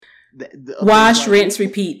the wash, rinse,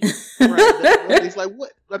 repeat. Right. It's like,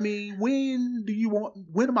 what? I mean, when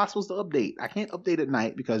am I supposed to update? I can't update at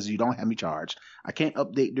night because you don't have me charged. I can't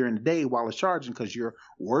update during the day while it's charging because you're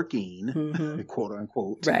working, quote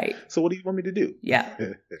unquote. Right. So what do you want me to do?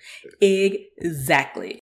 Yeah.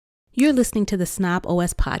 Exactly. You're listening to the Snob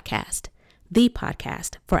OS podcast, the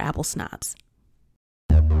podcast for Apple snobs.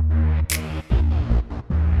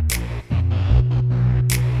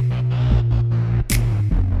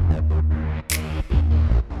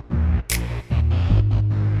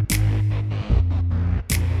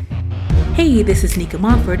 Hey, this is Nika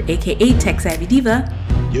Montford, aka Tech Savvy Diva.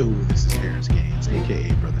 Yo, this is Terrence Gaines,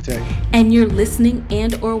 aka Brother Tech. And you're listening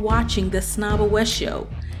and or watching the Snob OS show,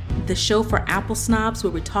 the show for Apple snobs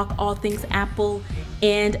where we talk all things Apple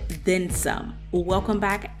and then some. Welcome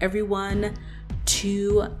back, everyone,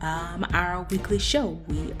 to our weekly show.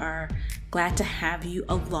 We are glad to have you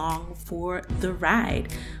along for the ride.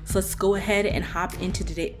 So let's go ahead and hop into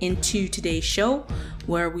today's show,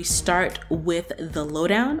 where we start with the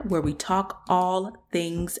lowdown, where we talk all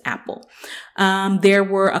things Apple. There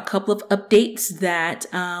were a couple of updates that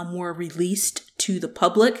were released to the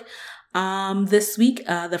public this week.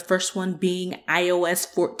 The first one being iOS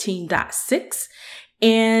 14.6.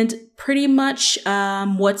 And pretty much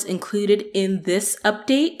what's included in this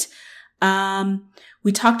update.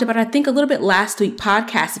 We talked about, I think, a little bit last week,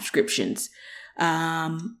 podcast subscriptions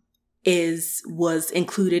was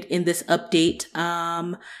included in this update,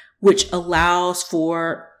 which allows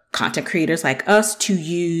for content creators like us to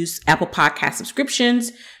use Apple Podcast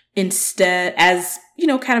subscriptions instead as,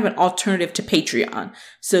 kind of an alternative to Patreon.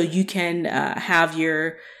 So you can have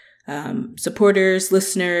your supporters,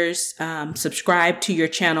 listeners, subscribe to your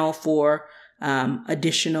channel for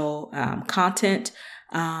additional content.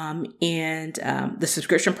 And the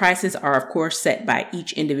subscription prices are, of course, set by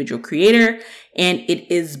each individual creator, and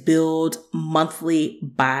it is billed monthly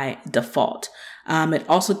by default. It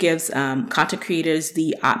also gives content creators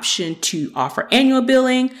the option to offer annual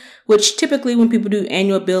billing, which typically when people do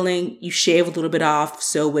annual billing, you shave a little bit off,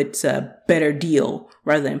 so it's a better deal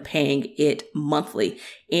rather than paying it monthly.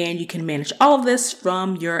 And you can manage all of this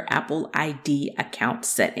from your Apple ID account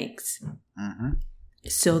settings. Mm-hmm.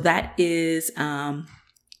 So that is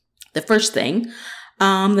the first thing.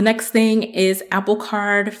 The next thing is Apple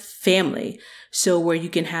Card Family. So where you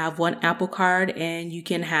can have one Apple Card and you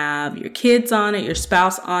can have your kids on it, your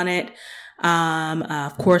spouse on it.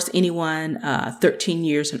 Of course, anyone 13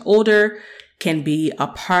 years and older can be a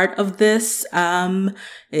part of this.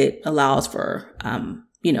 It allows for, I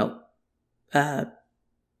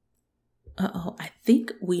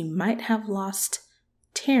think we might have lost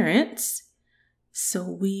Terrence. So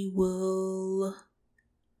we will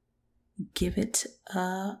give it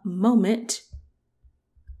a moment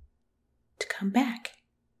to come back.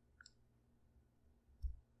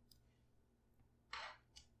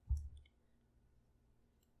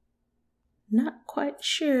 Not quite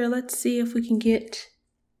sure. Let's see if we can get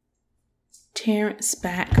Terrence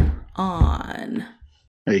back on.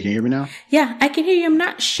 Hey, can you hear me now? Yeah, I can hear you. I'm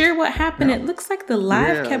not sure what happened. No. It looks like the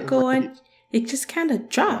live kept going. It just kind of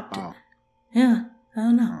dropped. Oh. Yeah. I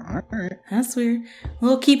don't know. All right. That's weird.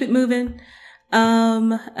 We'll keep it moving.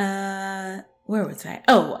 Where was I?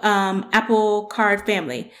 Apple Card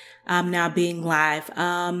Family, now being live.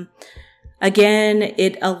 Again,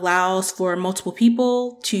 it allows for multiple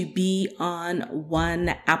people to be on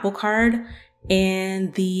one Apple Card,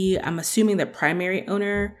 and I'm assuming the primary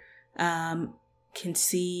owner, can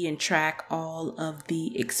see and track all of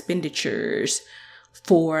the expenditures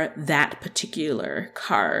for that particular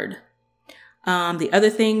card. The other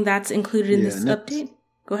thing that's included in this update,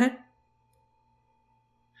 go ahead.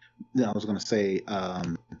 Yeah, I was going to say,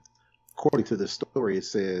 according to the story, it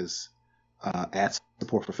says, add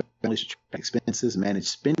support for families to track expenses, manage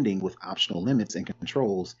spending with optional limits and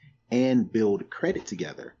controls, and build credit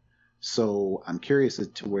together. So I'm curious as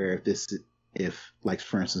to where if like,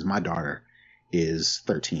 for instance, my daughter is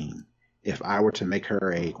 13, if I were to make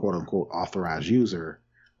her a quote unquote authorized user,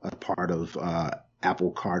 a part of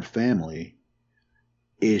Apple Card Family,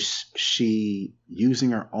 is she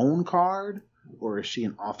using her own card or is she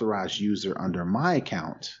an authorized user under my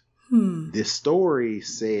account? This story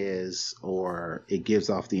says, or it gives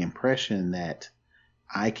off the impression that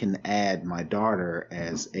I can add my daughter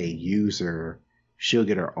as a user. She'll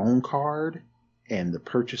get her own card, and the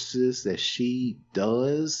purchases that she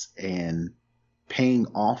does and paying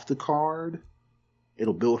off the card,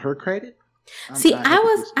 it'll build her credit.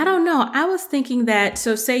 I don't know. I was thinking that,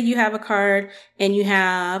 so say you have a card and you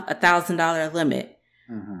have $1,000 limit.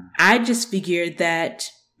 Mm-hmm. I just figured that,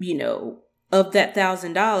 of that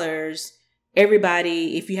 $1,000,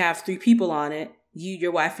 everybody, if you have 3 people on it, you,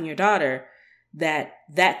 your wife, and your daughter, that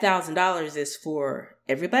 $1,000 is for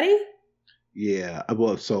everybody? Yeah.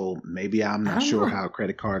 Well, so maybe I'm I not don't sure know. how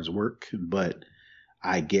credit cards work, but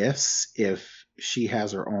I guess if she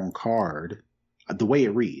has her own card, the way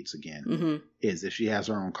it reads again Mm-hmm. is if she has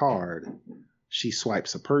her own card, she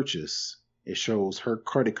swipes a purchase, it shows her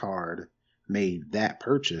credit card made that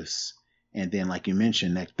purchase. And then, like you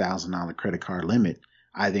mentioned, that $1,000 credit card limit,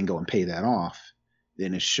 I then go and pay that off.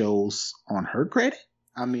 Then it shows on her credit.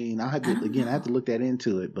 I mean, I have I to, don't again, I have to know. look that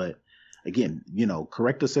into it. But again,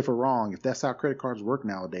 correct us if we're wrong, if that's how credit cards work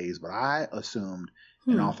nowadays. But I assumed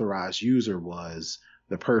an Hmm. authorized user was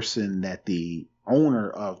the person that the owner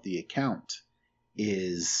of the account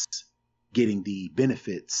is getting the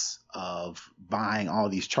benefits of buying all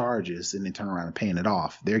these charges and then turn around and paying it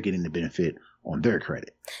off. They're getting the benefit on their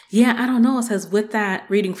credit. Yeah, I don't know. It says with that,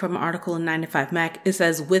 reading from an article in 95 Mac, it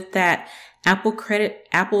says with that,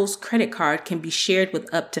 Apple's credit card can be shared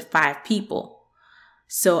with up to 5 people.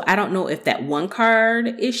 So I don't know if that one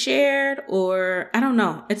card is shared or I don't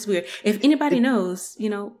know. It's weird. If anybody knows,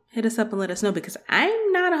 hit us up and let us know because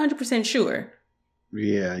I'm not 100% sure.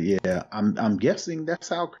 Yeah. I'm guessing that's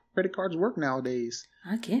how credit cards work nowadays.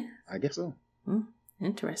 I guess. I guess so.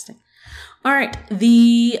 Interesting. All right.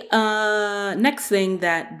 The next thing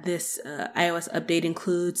that this iOS update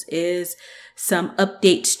includes is some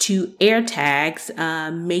updates to AirTags,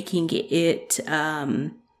 making it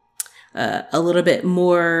a little bit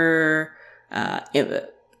more,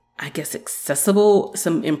 I guess, accessible.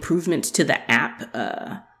 Some improvements to the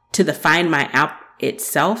app, to the Find My app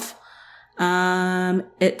itself.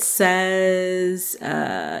 It says,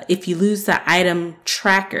 if you lose the item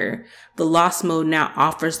tracker, the lost mode now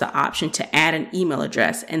offers the option to add an email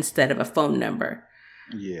address instead of a phone number.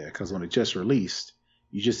 Yeah, because when it just released,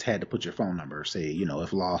 you just had to put your phone number. Say,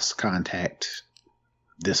 if lost, contact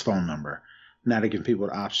this phone number. Now they give people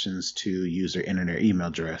the options to use their internet email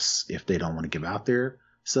address if they don't want to give out their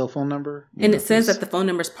cell phone number. And it says that the phone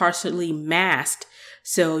number is partially masked.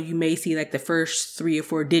 So you may see like the first 3 or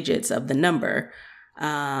 4 digits of the number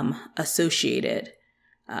associated.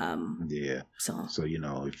 Yeah. So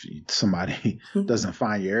if somebody doesn't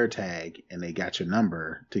find your AirTag and they got your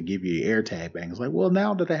number to give you your AirTag back, it's like, well,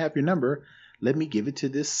 now that I have your number, let me give it to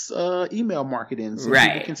this email marketing so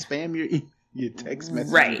right. people can spam your text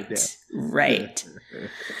message. Right.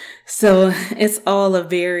 So it's all a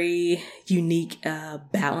very unique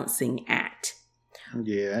balancing act.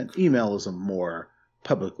 Yeah. Email is a more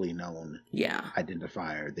publicly known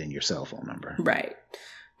identifier than your cell phone number. Right.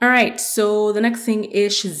 All right. So the next thing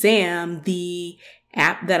is Shazam, the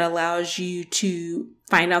app that allows you to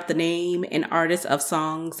find out the name and artist of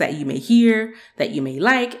songs that you may hear, that you may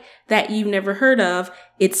like, that you've never heard of.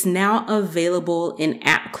 It's now available in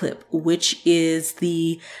App Clip, which is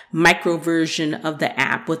the micro version of the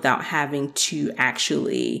app without having to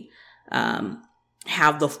actually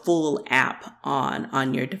have the full app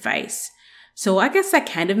on your device. So I guess that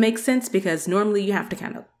kind of makes sense because normally you have to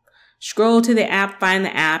kind of scroll to the app, find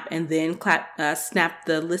the app, and then snap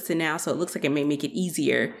the listen now. So it looks like it may make it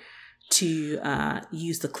easier to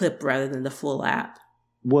use the clip rather than the full app.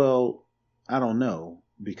 Well, I don't know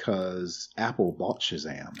because Apple bought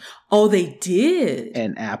Shazam. Oh, they did.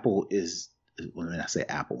 And Apple is, when I say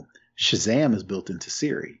Apple, Shazam is built into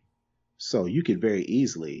Siri. So you could very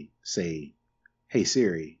easily say, hey,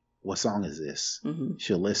 Siri, what song is this? Mm-hmm.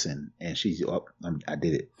 She'll listen and she's, I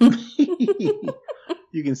did it.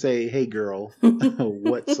 You can say, hey, girl,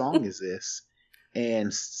 what song is this?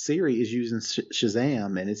 And Siri is using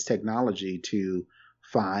Shazam and its technology to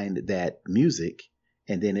find that music,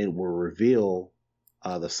 and then it will reveal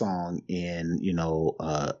the song in,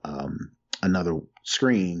 another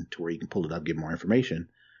screen to where you can pull it up, get more information.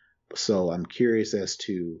 So I'm curious as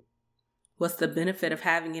to what's the benefit of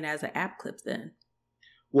having it as an app clip then?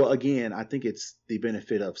 Well, again, I think it's the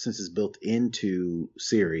benefit of since it's built into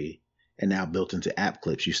Siri and now built into app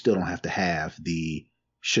clips, you still don't have to have the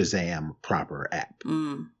Shazam proper app.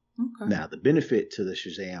 Okay. Now, the benefit to the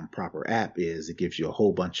Shazam proper app is it gives you a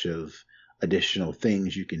whole bunch of additional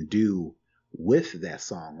things you can do with that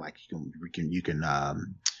song. Like it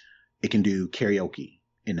can do karaoke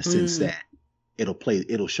in the sense that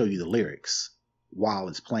it'll show you the lyrics while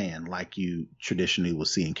it's playing, like you traditionally will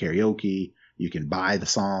see in karaoke. You can buy the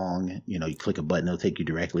song, you click a button, it'll take you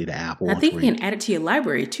directly to Apple. I think you can add it to your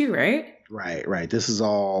library too, right? Right. This is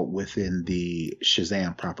all within the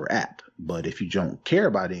Shazam proper app. But if you don't care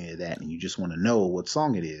about any of that and you just want to know what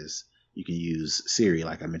song it is, you can use Siri,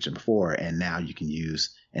 like I mentioned before, and now you can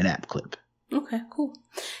use an app clip. Okay, cool.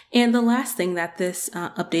 And the last thing that this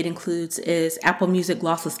update includes is Apple Music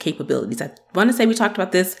lossless capabilities. I want to say we talked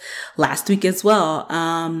about this last week as well.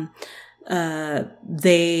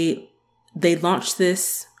 They launched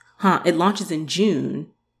this. It launches in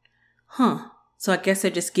June. So I guess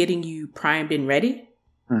they're just getting you primed and ready.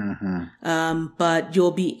 Mm-hmm. But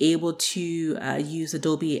you'll be able to use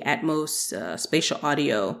Dolby Atmos spatial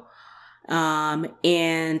audio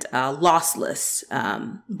and lossless.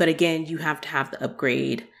 But again, you have to have the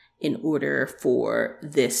upgrade in order for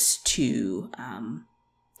this to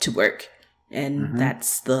work. And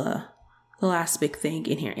that's the last big thing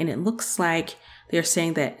in here. And it looks like they're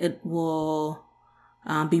saying that it will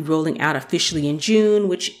be rolling out officially in June,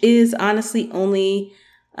 which is honestly only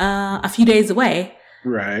a few days away.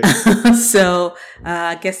 Right. So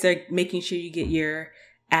I guess they're making sure you get your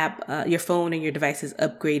app, your phone and your devices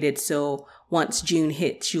upgraded. So once June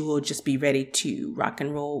hits, you will just be ready to rock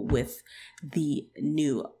and roll with the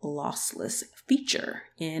new lossless feature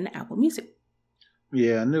in Apple Music.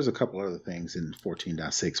 Yeah, and there's a couple other things in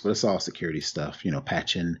 14.6, but it's all security stuff,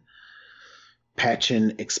 patching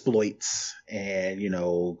exploits and,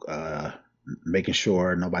 making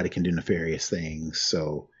sure nobody can do nefarious things.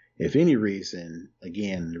 So if any reason,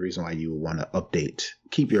 again, the reason why you want to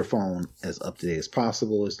keep your phone as up to date as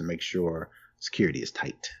possible is to make sure security is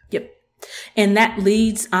tight. Yep. And that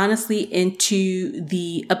leads honestly into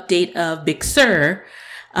the update of Big Sur,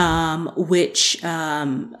 which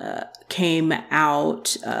came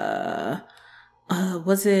out,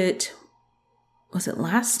 was it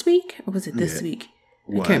last week or was it this week?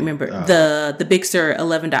 I can't remember. The Big Sur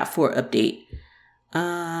 11.4 update.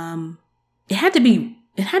 It had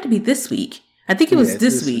to be this week. I think it was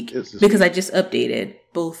this week because I just updated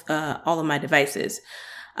all of my devices.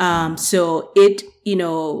 So it,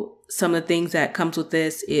 some of the things that comes with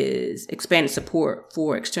this is expanded support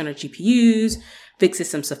for external GPUs, fixes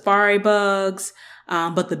some Safari bugs.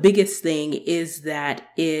 But the biggest thing is that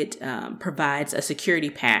it provides a security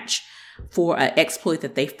patch for an exploit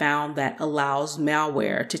that they found that allows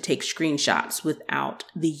malware to take screenshots without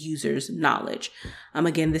the user's knowledge.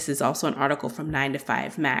 Again, this is also an article from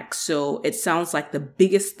 9to5Mac. So it sounds like the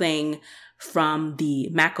biggest thing from the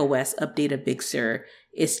macOS update of Big Sur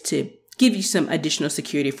is to give you some additional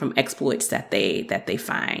security from exploits that they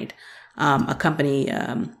find. A company,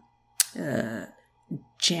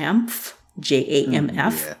 Jamf,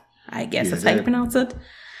 JAMF, I guess that's how you pronounce it.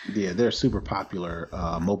 Yeah, they're a super popular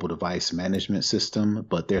mobile device management system,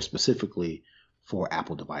 but they're specifically for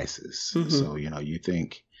Apple devices. So, you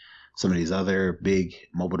think some of these other big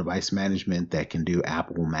mobile device management that can do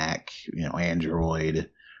Apple, Mac, Android,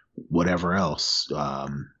 whatever else.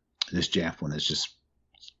 This Jamf one is just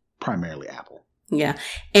primarily Apple. Yeah.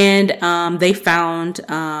 And they found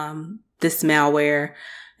this malware,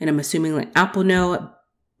 and I'm assuming like Apple know it,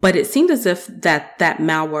 but it seemed as if that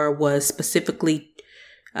malware was specifically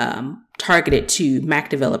targeted to Mac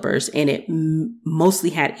developers, and it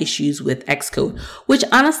mostly had issues with Xcode, which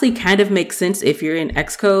honestly kind of makes sense if you're in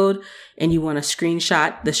Xcode and you want to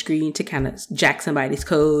screenshot the screen to kind of jack somebody's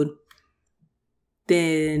code.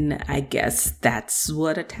 Then I guess that's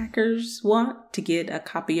what attackers want, to get a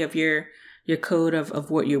copy of your code of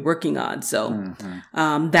what you're working on. So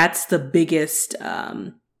that's the biggest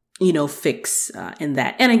fix in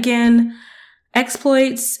that. And again,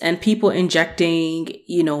 exploits and people injecting,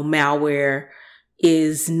 malware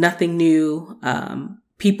is nothing new.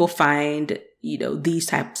 People find, these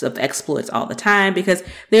types of exploits all the time because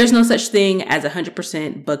there's no such thing as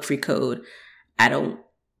 100% bug-free code. I don't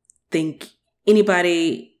think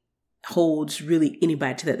anybody holds really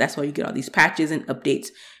anybody to that. That's why you get all these patches and updates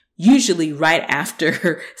usually right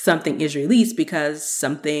after something is released, because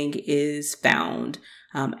something is found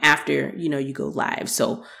after, you go live.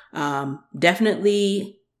 So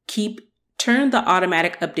definitely turn the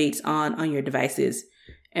automatic updates on your devices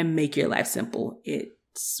and make your life simple.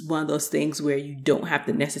 It's one of those things where you don't have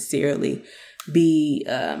to necessarily be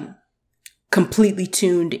completely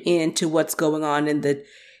tuned into what's going on in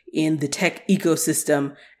the tech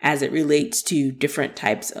ecosystem as it relates to different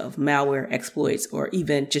types of malware exploits or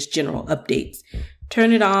even just general updates.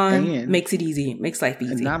 Turn it on, makes it easy, makes life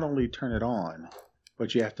easy. And not only turn it on,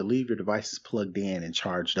 but you have to leave your devices plugged in and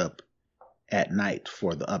charged up at night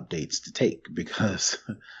for the updates to take, because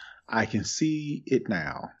I can see it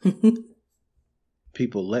now.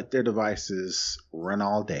 People let their devices run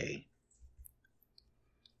all day.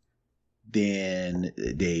 Then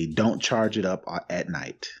they don't charge it up at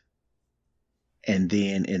night. And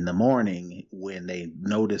then in the morning, when they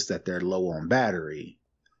notice that they're low on battery,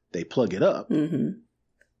 they plug it up.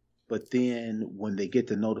 But then when they get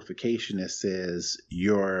the notification that says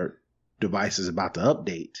your device is about to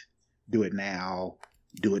update, do it now,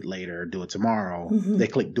 do it later, do it tomorrow. Mm-hmm. They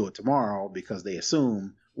click do it tomorrow because they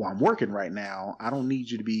assume, well, I'm working right now. I don't need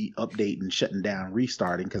you to be updating, shutting down,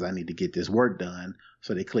 restarting because I need to get this work done.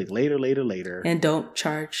 So they click later. And don't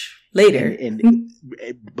charge later.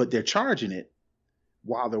 But they're charging it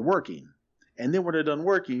while they're working. And then when they're done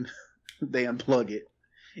working, they unplug it.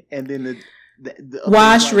 And then the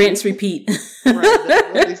wash, rinse, repeat.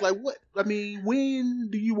 Right. It's like, what? I mean,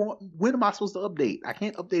 when am I supposed to update? I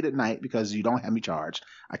can't update at night because you don't have me charged.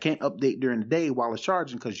 I can't update during the day while it's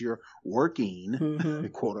charging because you're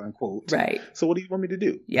working, quote unquote. Right. So what do you want me to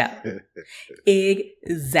do? Yeah.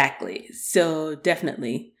 Exactly. So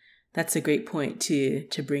definitely that's a great point to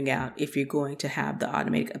bring out if you're going to have the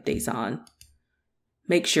automatic updates on.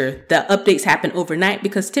 Make sure the updates happen overnight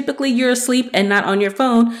because typically you're asleep and not on your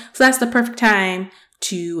phone. So that's the perfect time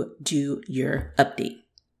to do your update.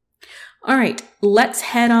 All right, let's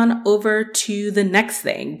head on over to the next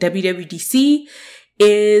thing. WWDC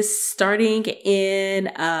is starting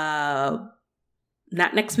in, not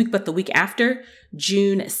next week, but the week after,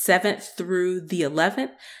 June 7th through the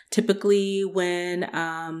 11th. Typically when,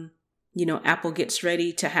 Apple gets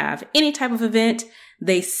ready to have any type of event,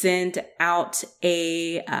 they send out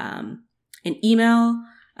an email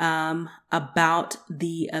about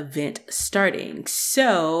the event starting.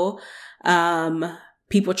 So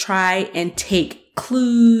people try and take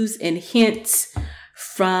clues and hints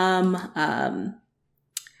from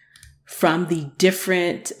the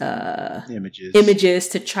different images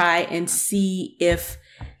to try and see if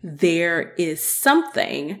there is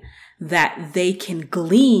something that they can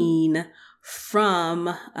glean from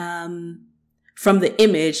the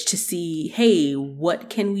image to see, hey, what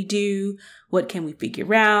can we do? What can we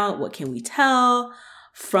figure out? What can we tell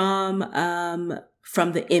from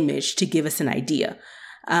the image to give us an idea?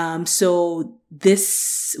 So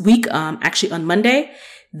this week, actually on Monday,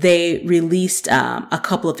 they released a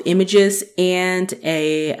couple of images and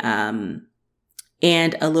a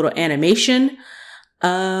little animation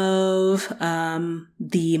of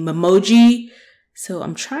the Memoji. So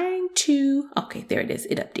I'm trying to, okay, there it is.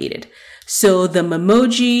 It updated. So the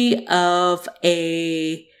Memoji of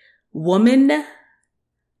a woman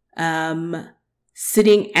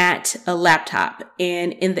sitting at a laptop.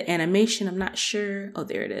 And in the animation, I'm not sure. Oh,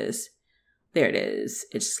 there it is. There it is.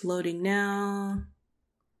 It's loading now.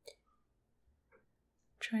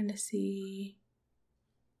 Trying to see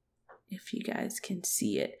if you guys can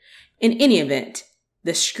see it. In any event,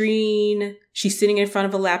 the screen, she's sitting in front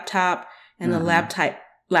of a laptop and the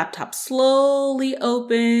laptop slowly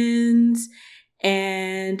opens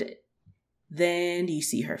and then you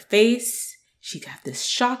see her face. She got this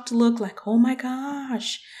shocked look like, oh my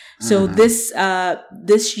gosh. So this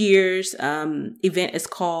year's event is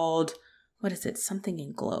called, what is it? Something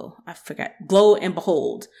in Glow. I forgot. Glow and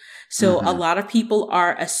Behold. So a lot of people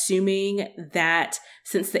are assuming that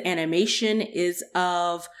since the animation is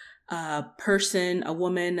of a person, a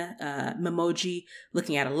woman, Memoji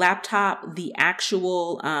looking at a laptop, the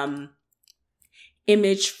actual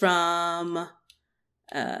image from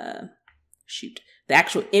the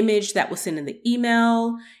actual image that was sent in the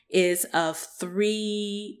email is of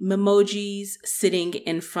 3 Memojis sitting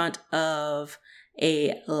in front of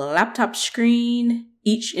a laptop screen,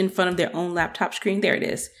 each in front of their own laptop screen. There it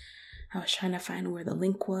is. I was trying to find where the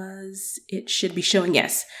link was. It should be showing,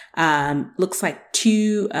 yes. Looks like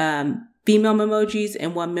 2 female Memojis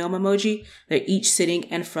and 1 male Memoji. They're each sitting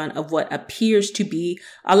in front of what appears to be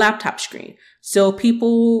a laptop screen. So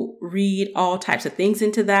people read all types of things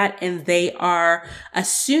into that, and they are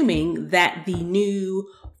assuming that the new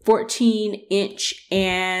 14-inch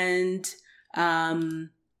and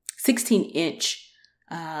 16-inch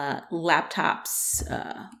laptops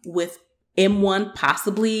with M1,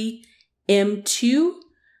 possibly M2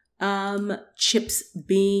 chips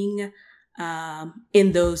being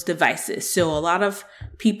in those devices. So a lot of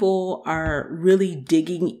people are really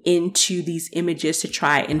digging into these images to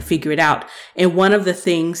try and figure it out. And one of the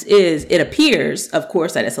things is, it appears, of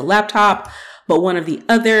course, that it's a laptop, but one of the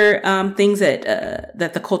other things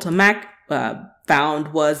that the Cult of Mac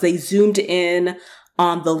found was they zoomed in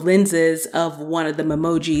on the lenses of one of the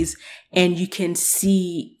Memojis, and you can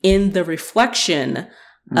see in the reflection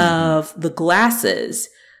of the glasses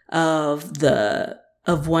of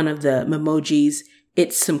one of the Memojis,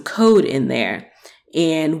 it's some code in there.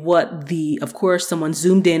 And of course, someone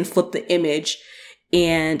zoomed in, flipped the image,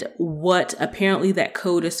 and what apparently that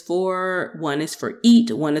code is for, one is for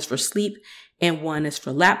eat, one is for sleep, and one is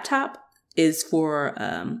for laptop, is for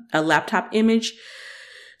a laptop image.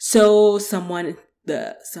 So someone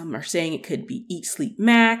some are saying it could be Eat Sleep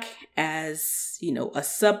Mac as, a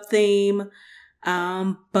sub theme.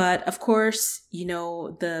 But of course,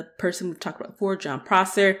 the person we've talked about before, John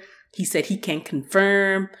Prosser, he said he can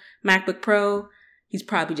confirm MacBook Pro. He's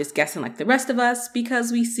probably just guessing like the rest of us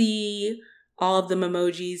because we see all of the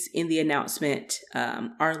emojis in the announcement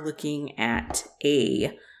are looking at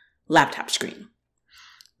a laptop screen.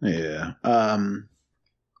 Yeah.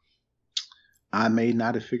 I may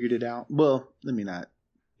not have figured it out. Well, let me not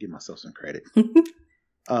give myself some credit.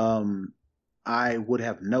 I would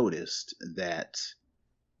have noticed that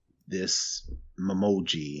this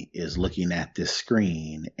Memoji is looking at this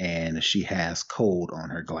screen and she has code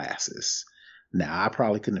on her glasses. Now, I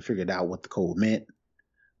probably couldn't have figured out what the code meant,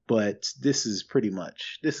 but this is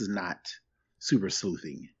not super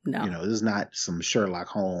sleuthing. No. This is not some Sherlock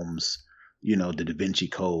Holmes, the Da Vinci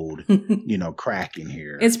Code, crack in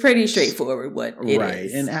here. It's pretty straightforward what it is. Right.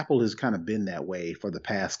 And Apple has kind of been that way for the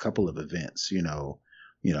past couple of events,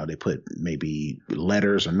 they put maybe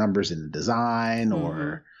letters or numbers in the design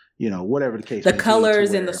or, whatever the case. The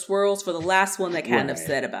colors and the swirls for the last one that kind of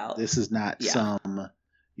said about. This is not some,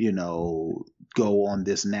 go on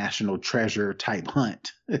this national treasure type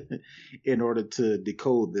hunt in order to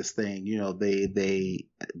decode this thing.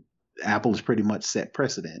 Apple has pretty much set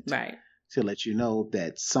precedent. Right. To let you know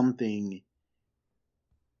that something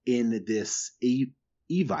in this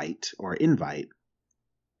invite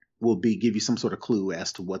will give you some sort of clue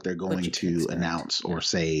as to what they're going to announce or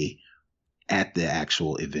say at the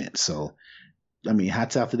actual event. So,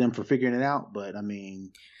 hats out to them for figuring it out, but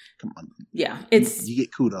come on. Yeah, you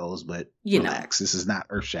get kudos, but relax. This is not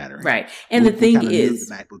earth shattering, right? And the thing is,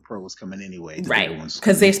 the MacBook Pro was coming anyway, right?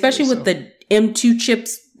 Because especially with the M2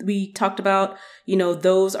 chips we talked about,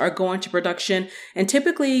 those are going to production, and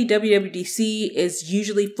typically WWDC is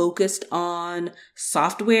usually focused on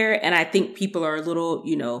software, and I think people are a little,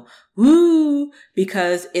 woo,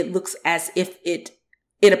 because it looks as if it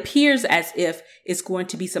appears as if it's going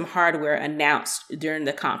to be some hardware announced during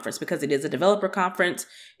the conference because it is a developer conference,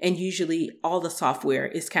 and usually all the software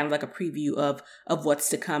is kind of like a preview of what's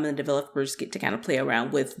to come, and the developers get to kind of play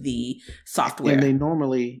around with the software. And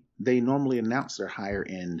they normally announce their higher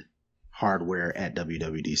end hardware at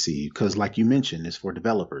WWDC because, like you mentioned, it's for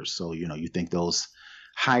developers. So you think those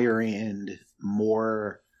higher end,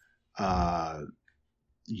 more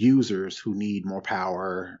users who need more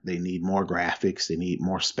power, they need more graphics, they need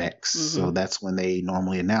more specs. Mm-hmm. So that's when they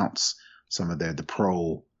normally announce some of the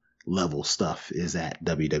pro level stuff is at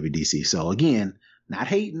WWDC. So again, not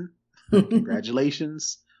hating.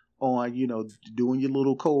 Congratulations on, doing your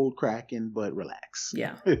little code cracking, but relax.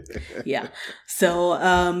 Yeah. Yeah. So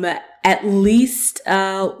at least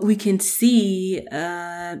we can see,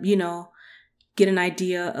 get an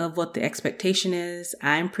idea of what the expectation is.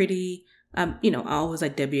 I'm pretty I always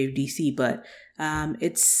like WWDC, but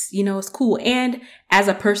it's, it's cool. And as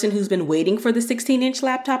a person who's been waiting for the 16-inch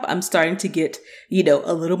laptop, I'm starting to get,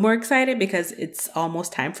 a little more excited because it's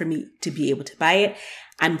almost time for me to be able to buy it.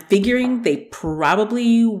 I'm figuring they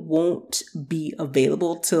probably won't be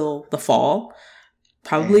available till the fall.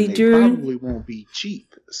 Probably won't be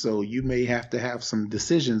cheap. So you may have to have some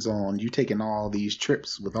decisions on you taking all these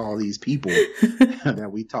trips with all these people that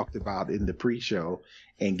we talked about in the pre-show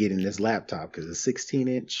and getting this laptop, because a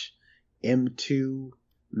 16-inch M2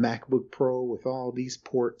 MacBook Pro with all these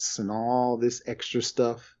ports and all this extra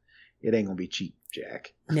stuff, it ain't gonna be cheap,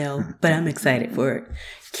 Jack. No, but I'm excited for it.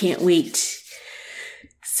 Can't wait.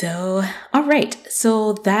 So, all right.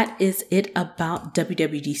 So that is it about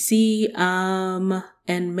WWDC.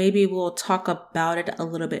 And maybe we'll talk about it a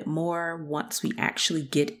little bit more once we actually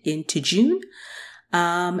get into June.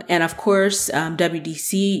 And of course,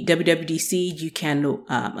 WWDC, you can,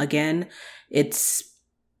 again, it's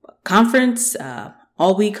conference,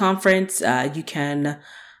 all week conference. You can,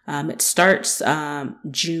 it starts,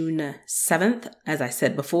 June 7th, as I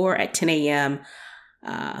said before, at 10 a.m.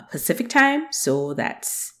 Pacific time. So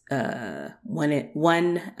that's,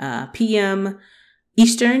 1 p.m.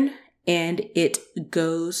 Eastern, and it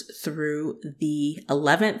goes through the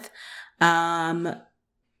 11th.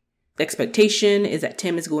 The expectation is that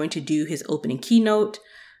Tim is going to do his opening keynote.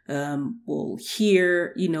 We'll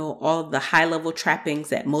hear, all of the high level trappings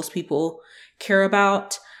that most people care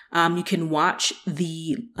about. You can watch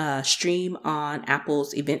the stream on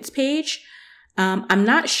Apple's events page. I'm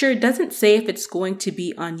not sure. It doesn't say if it's going to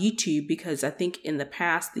be on YouTube, because I think in the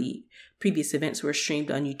past, the previous events were streamed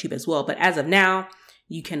on YouTube as well. But as of now,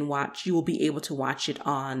 you will be able to watch it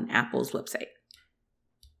on Apple's website.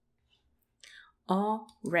 All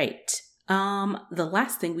right. The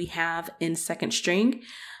last thing we have in second string,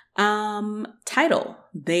 Tidal.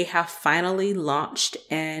 They have finally launched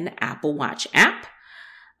an Apple Watch app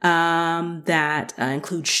that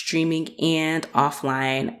includes streaming and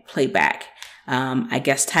offline playback. I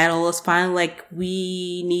guess Tidal is finally like,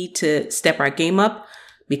 we need to step our game up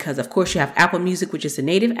because, of course, you have Apple Music, which is a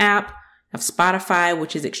native app, you have Spotify,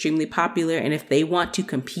 which is extremely popular. And if they want to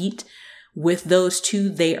compete with those two,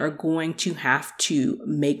 they are going to have to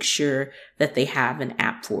make sure that they have an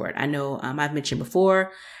app for it. I know I've mentioned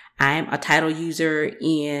before, I'm a Tidal user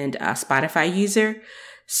and a Spotify user.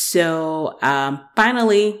 So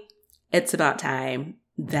finally, it's about time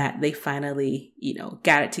that they finally,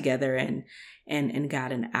 got it together and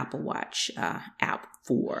got an Apple Watch app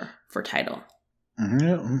for Tidal.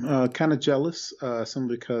 Yeah, kind of jealous,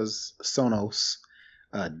 simply because Sonos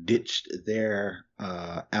ditched their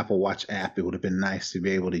Apple Watch app. It would have been nice to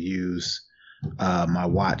be able to use my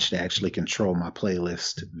watch to actually control my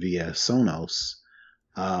playlist via Sonos.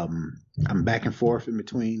 I'm back and forth in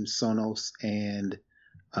between Sonos and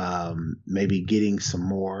maybe getting some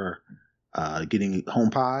more, getting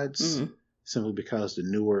HomePods, simply because the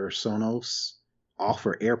newer Sonos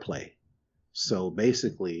offer AirPlay. So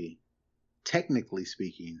basically, technically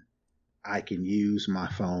speaking, I can use my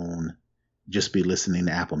phone, just be listening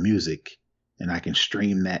to Apple Music, and I can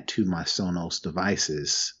stream that to my Sonos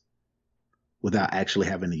devices without actually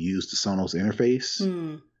having to use the Sonos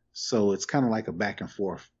interface. So it's kind of like a back and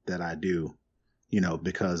forth that I do,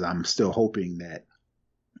 because I'm still hoping that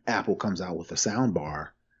Apple comes out with a sound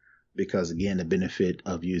bar, because again, the benefit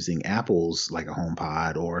of using Apple's like a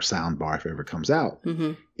HomePod or a sound bar, if it ever comes out,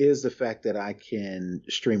 is the fact that I can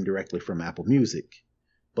stream directly from Apple Music.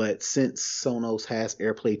 But since Sonos has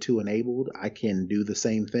AirPlay 2 enabled, I can do the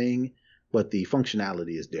same thing, but the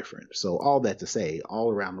functionality is different. So all that to say,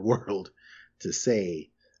 all around the world to say,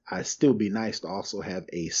 I'd still be nice to also have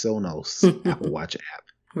a Sonos Apple Watch app,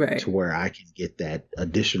 right, to where I can get that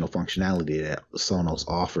additional functionality that Sonos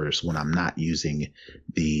offers when I'm not using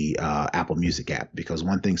the Apple Music app. Because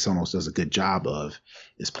one thing Sonos does a good job of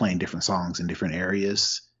is playing different songs in different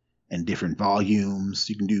areas and different volumes.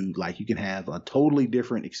 You can have a totally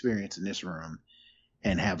different experience in this room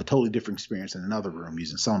and have a totally different experience in another room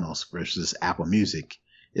using Sonos versus Apple Music.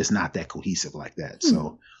 It's not that cohesive like that.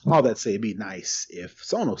 So all that say, it'd be nice if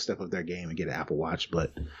Sonos step up their game and get an Apple Watch.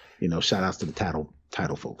 But, shout outs to the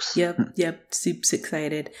Tidal folks. Yep. Super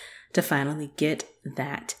excited to finally get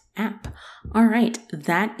that app. All right.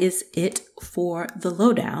 That is it for the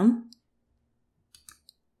lowdown.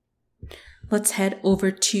 Let's head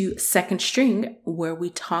over to Second String, where we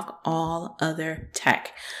talk all other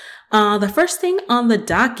tech. The first thing on the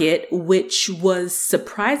docket, which was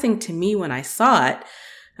surprising to me when I saw it,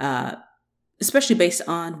 especially based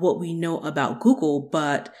on what we know about Google,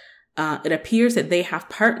 but it appears that they have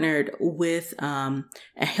partnered with a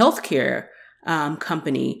healthcare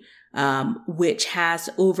company, which has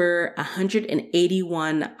over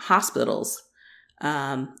 181 hospitals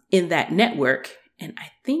in that network. And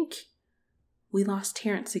I think we lost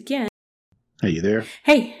Terrence again. Hey, you there?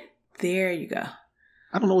 Hey, there you go.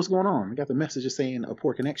 I don't know what's going on. I got the messages saying a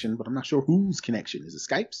poor connection, but I'm not sure whose connection. Is it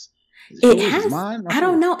Skype's? Is it mine? I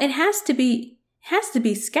don't know. It has to be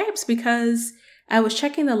Skype's, because I was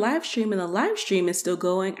checking the live stream and the live stream is still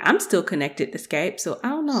going. I'm still connected to Skype, so I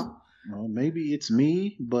don't know. Well, maybe it's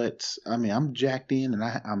me, but I mean, I'm jacked in and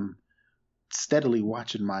I'm steadily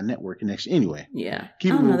watching my network connection. Anyway. Yeah. I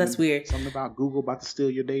don't know. That's weird. Something about Google about to steal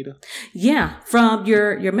your data? Yeah, from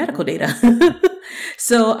your medical data.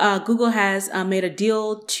 So Google has made a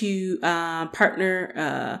deal to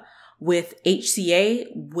partner with HCA,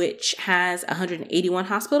 which has 181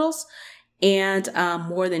 hospitals and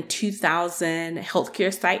more than 2,000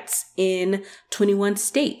 healthcare sites in 21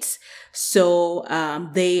 states. So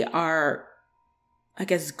they are, I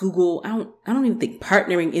guess Google, I don't even think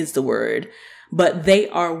partnering is the word, but they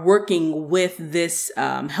are working with this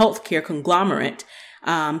healthcare conglomerate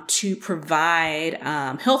to provide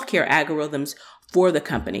healthcare algorithms for the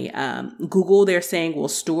company. Google, they're saying, will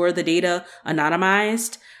store the data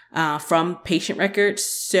anonymized from patient records,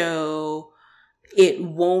 so it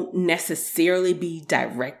won't necessarily be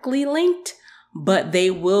directly linked, but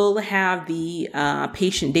they will have the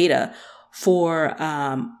patient data for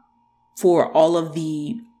all of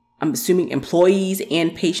the, I'm assuming, employees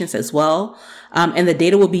and patients as well. And the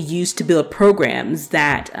data will be used to build programs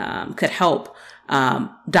that could help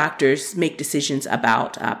doctors make decisions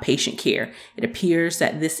about patient care. It appears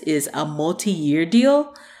that this is a multi-year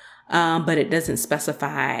deal, but it doesn't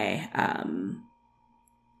specify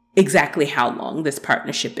exactly how long this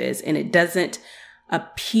partnership is. And it doesn't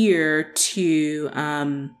appear to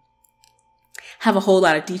have a whole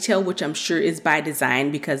lot of detail, which I'm sure is by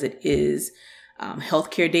design because it is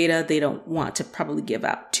healthcare data. They don't want to probably give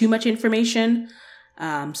out too much information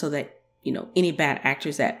so that, any bad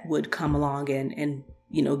actors that would come along and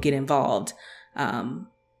get involved,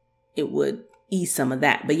 it would ease some of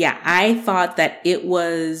that. But yeah, I thought that it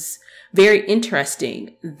was very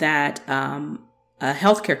interesting that a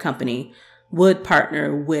healthcare company would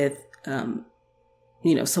partner with,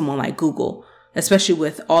 someone like Google, especially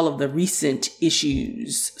with all of the recent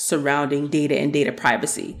issues surrounding data and data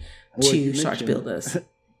privacy to start to build this.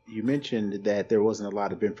 You mentioned that there wasn't a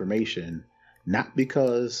lot of information, not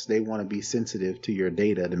because they want to be sensitive to your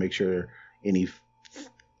data to make sure any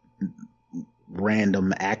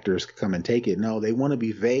random actors could come and take it. No, they want to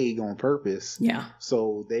be vague on purpose. Yeah.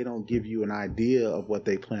 So they don't give you an idea of what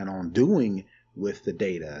they plan on doing with the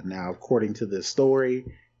data. Now, according to this story,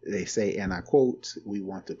 they say, and I quote, "We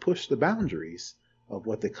want to push the boundaries of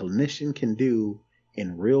what the clinician can do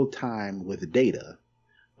in real time with data."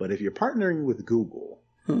 But if you're partnering with Google,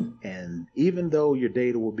 and even though your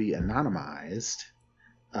data will be anonymized,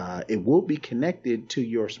 it will be connected to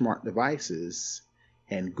your smart devices.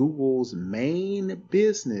 And Google's main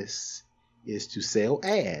business is to sell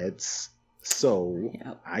ads. So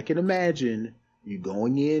I can imagine you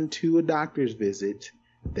going into a doctor's visit,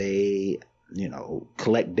 they,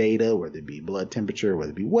 collect data, whether it be blood temperature,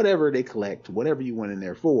 whether it be whatever they collect, whatever you went in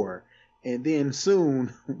there for. And then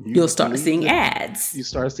soon you'll start seeing ads. You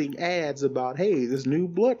start seeing ads about, hey, this new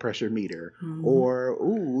blood pressure meter, or,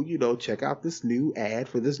 check out this new ad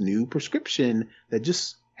for this new prescription that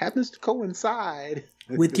just happens to coincide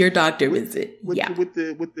with your doctor visit. With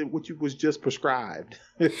what you was just prescribed.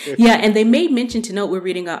 Yeah. And they made mention to note, we're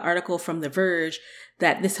reading an article from The Verge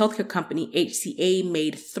that this healthcare company, HCA,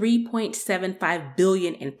 made $3.75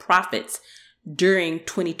 billion in profits during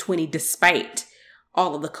 2020, despite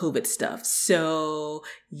all of the COVID stuff. So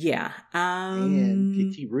yeah.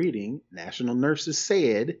 And keep reading. National Nurses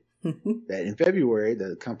said that in February,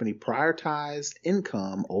 the company prioritized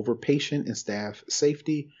income over patient and staff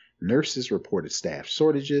safety. Nurses reported staff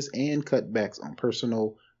shortages and cutbacks on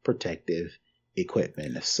personal protective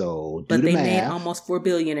equipment. So, but they made almost $4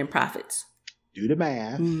 billion in profits. Do the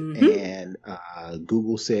math, and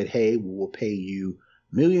Google said, "Hey, we will pay you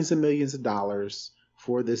millions and millions of dollars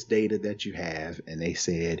for this data that you have," and they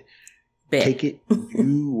said, "Take it,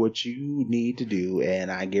 do what you need to do," and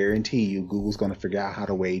I guarantee you, Google's going to figure out how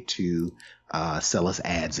to way to sell us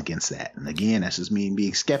ads against that. And again, that's just me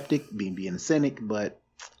being skeptic, being a cynic, but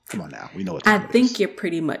come on now, we know what I think you're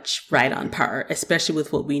pretty much right on par, especially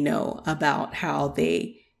with what we know about how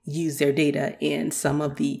they use their data in some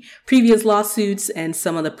of the previous lawsuits and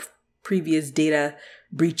some of the previous data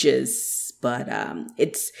breaches. But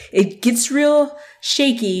it gets real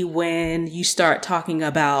shaky when you start talking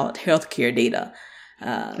about healthcare data.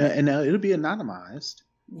 And now it'll be anonymized.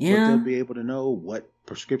 Yeah. But they'll be able to know what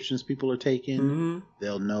prescriptions people are taking.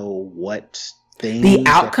 They'll know what things. The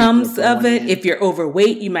outcomes of it. If you're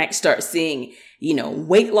overweight, you might start seeing,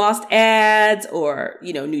 weight loss ads or,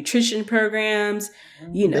 nutrition programs.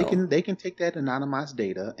 They can take that anonymized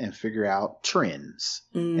data and figure out trends,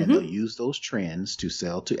 and they'll use those trends to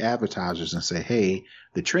sell to advertisers and say, "Hey,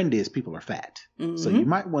 the trend is people are fat, so you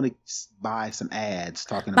might want to buy some ads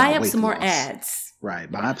talking about weight loss. Buy up some more ads,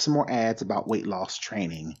 right? Buy up some more ads about weight loss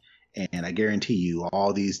training." And I guarantee you,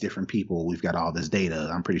 all these different people, we've got all this data.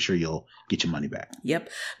 I'm pretty sure you'll get your money back. Yep,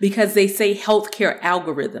 because they say healthcare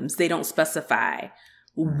algorithms. They don't specify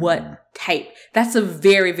what type. That's a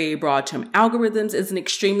very, very broad term. Algorithms is an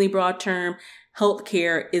extremely broad term.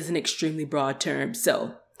 Healthcare is an extremely broad term.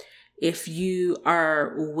 So if you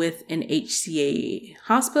are with an HCA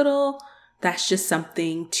hospital, that's just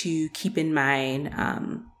something to keep in mind,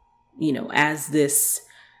 as this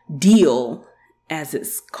deal, as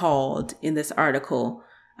it's called in this article,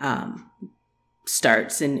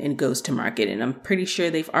 starts and goes to market. And I'm pretty sure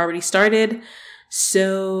they've already started.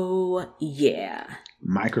 So, yeah.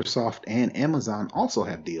 Microsoft and Amazon also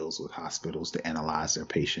have deals with hospitals to analyze their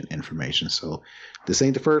patient information. So this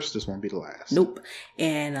ain't the first. This won't be the last. Nope.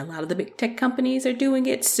 And a lot of the big tech companies are doing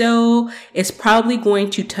it. So it's probably going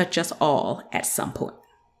to touch us all at some point.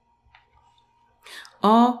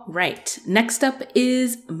 All right. Next up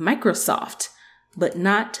is Microsoft, but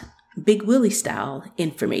not Big Willie style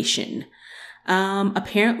information.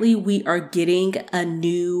 Apparently we are getting a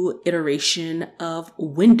new iteration of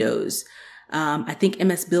Windows. I think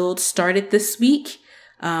MS Build started this week,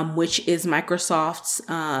 which is Microsoft's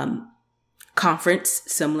conference,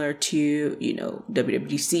 similar to,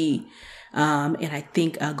 WWDC, And I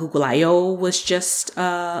think Google I.O. was just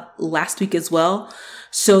last week as well.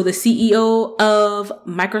 So the CEO of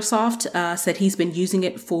Microsoft said he's been using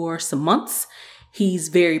it for some months. He's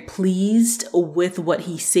very pleased with what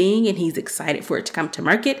he's seeing and he's excited for it to come to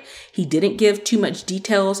market. He didn't give too much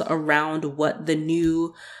details around what the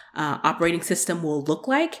new operating system will look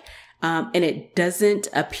like. And it doesn't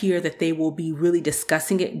appear that they will be really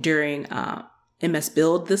discussing it during MS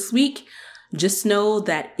Build this week. Just know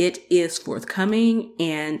that it is forthcoming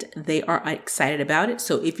and they are excited about it.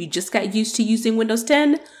 So if you just got used to using Windows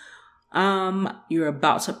 10, you're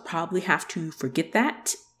about to probably have to forget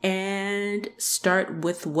that and start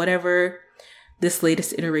with whatever this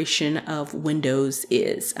latest iteration of Windows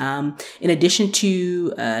is. In addition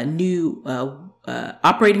to a new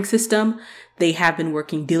operating system, they have been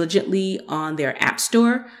working diligently on their App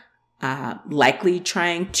Store, likely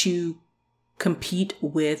trying to compete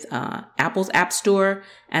with Apple's App Store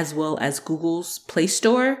as well as Google's Play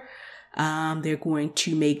Store. They're going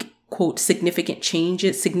to make, quote, significant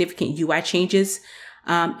UI changes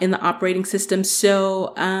in the operating system.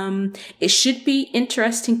 So it should be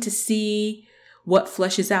interesting to see what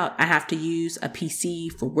flushes out. I have to use a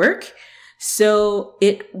PC for work. So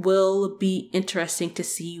it will be interesting to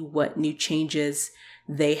see what new changes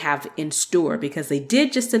they have in store, because they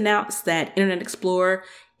did just announce that Internet Explorer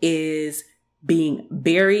is being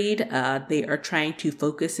buried. They are trying to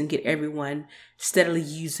focus and get everyone steadily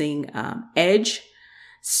using Edge.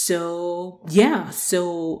 So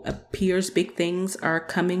appears big things are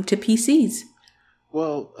coming to PCs.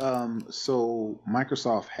 Well, so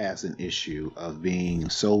Microsoft has an issue of being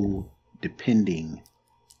so depending.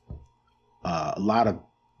 A lot of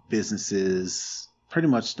businesses, pretty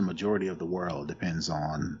much the majority of the world, depends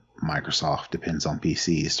on Microsoft, depends on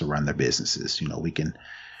PCs to run their businesses. You know, we can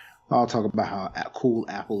all talk about how cool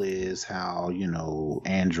Apple is, how, you know,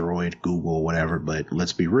 Android, Google, whatever, but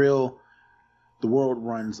let's be real, the world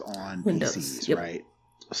runs on Windows, PCs, yep. Right?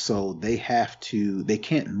 So they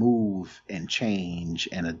can't move and change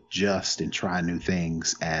and adjust and try new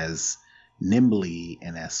things as nimbly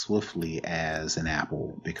and as swiftly as an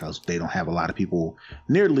Apple, because they don't have a lot of people,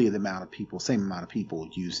 nearly the amount of people, same amount of people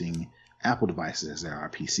using Apple devices as there are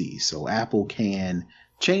PCs. So Apple can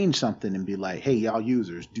change something and be like, hey, y'all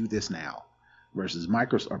users, do this now, versus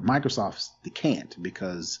Microsoft, they can't,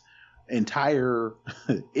 because entire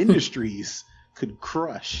industries could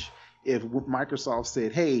crush if Microsoft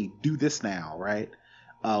said, hey, do this now, right?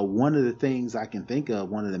 One of the things I can think of,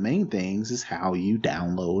 one of the main things, is how you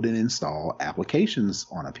download and install applications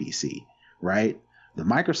on a PC, right? The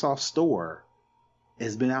Microsoft Store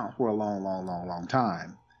has been out for a long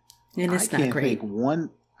time. And it's not great.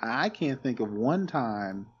 I can't think of one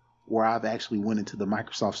time where I've actually went into the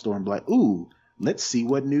Microsoft Store and be like, ooh, let's see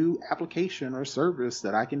what new application or service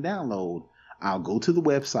that I can download. I'll go to the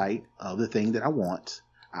website of the thing that I want.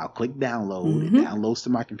 I'll click download. Mm-hmm. It downloads to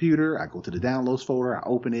my computer. I go to the downloads folder. I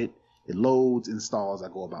open it. It loads, installs. I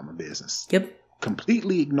go about my business. Yep.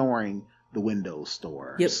 Completely ignoring the Windows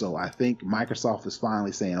Store. Yep. So I think Microsoft is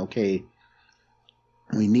finally saying, okay,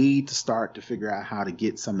 we need to start to figure out how to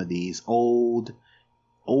get some of these older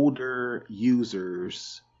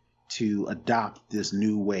users to adopt this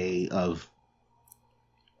new way of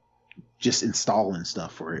just installing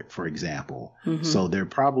stuff, for example. Mm-hmm. So they're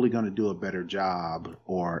probably going to do a better job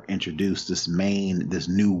or introduce this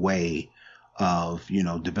new way of, you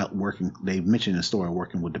know, working. They mentioned in the story,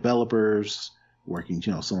 working with developers, working,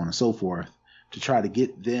 you know, so on and so forth, to try to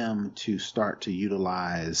get them to start to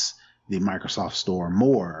utilize the Microsoft Store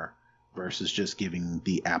more versus just giving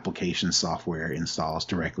the application software installs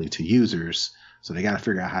directly to users. So they got to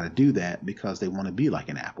figure out how to do that, because they want to be like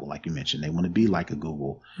an Apple, like you mentioned. They want to be like a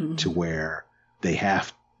Google, mm-hmm. to where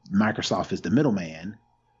Microsoft is the middleman,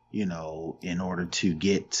 you know, in order to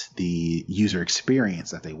get the user experience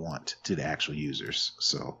that they want to the actual users.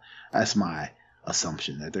 So that's my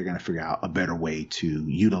assumption, that they're going to figure out a better way to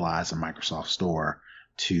utilize a Microsoft Store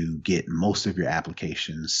to get most of your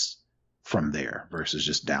applications from there versus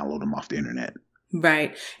just download them off the internet.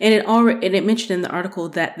 Right. And it mentioned in the article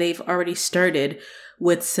that they've already started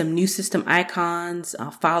with some new system icons,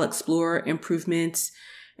 File Explorer improvements,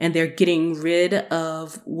 and they're getting rid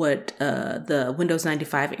of the Windows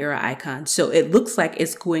 95 era icons. So it looks like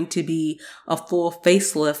it's going to be a full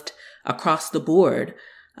facelift across the board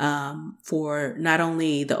for not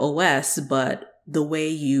only the OS, but the way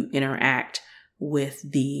you interact with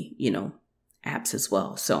the, you know, apps as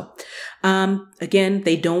well. So, again,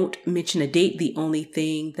 they don't mention a date. The only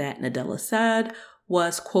thing that Nadella said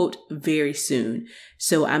was, quote, very soon.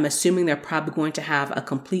 So I'm assuming they're probably going to have a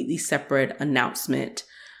completely separate announcement,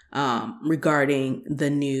 regarding the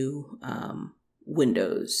new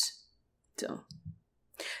Windows. So,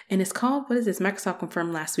 and it's called, what is this? Microsoft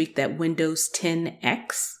confirmed last week that Windows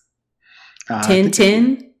 10X,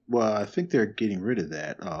 1010. Well, I think they're getting rid of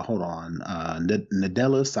that. Hold on.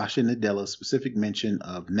 Satya Nadella's specific mention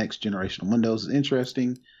of next generational Windows is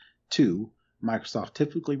interesting. 2, Microsoft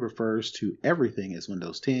typically refers to everything as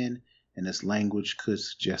Windows 10, and this language could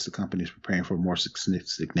suggest the company is preparing for a more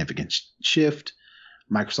significant shift.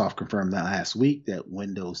 Microsoft confirmed that last week that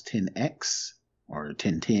Windows 10X, or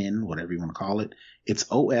 1010, whatever you want to call it, its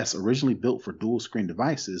OS originally built for dual screen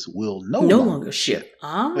devices will no longer ship.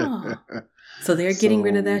 So they're getting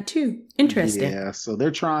rid of that too. Interesting. Yeah, so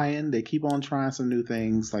they're trying. They keep on trying some new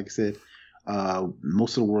things. Like I said,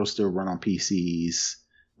 most of the world still run on PCs,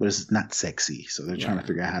 but it's not sexy. So they're trying to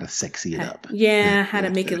figure out how to sexy it up. Yeah, how to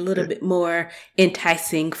make it a little bit more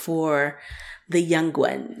enticing for the young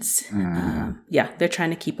ones. They're trying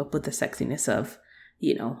to keep up with the sexiness of,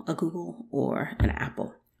 a Google or an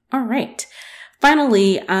Apple. All right.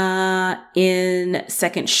 Finally, in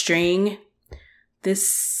second string,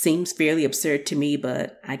 this seems fairly absurd to me,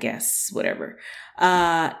 but I guess whatever.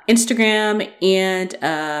 Instagram and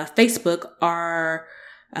Facebook are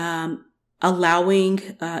allowing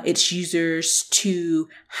its users to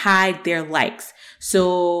hide their likes.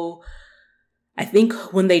 So I think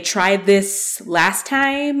when they tried this last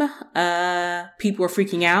time, people were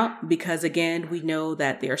freaking out because, again, we know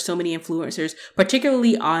that there are so many influencers,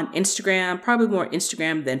 particularly on Instagram, probably more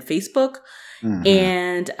Instagram than Facebook. Mm-hmm.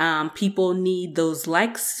 And people need those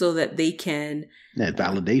likes so that they can... That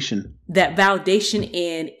validation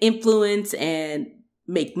and influence and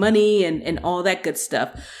make money and all that good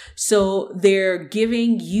stuff. So they're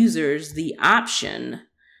giving users the option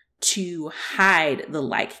to hide the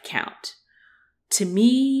like count. To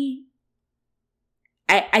me,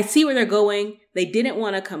 I see where they're going. They didn't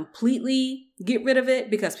want to completely get rid of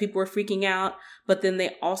it because people were freaking out, but then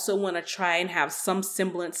they also want to try and have some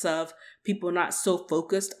semblance of people not so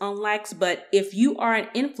focused on likes. But if you are an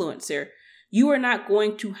influencer, you are not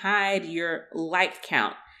going to hide your like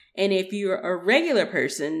count. And if you're a regular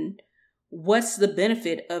person, what's the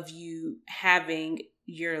benefit of you having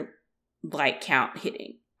your like count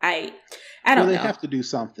hitting? I don't know. Well, they have to do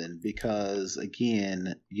something because,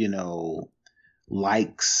 again,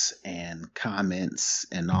 likes and comments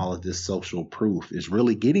and all of this social proof is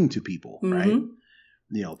really getting to people, right?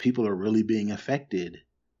 People are really being affected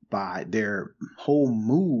by their whole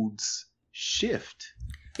moods shift.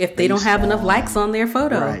 If they don't have enough likes on their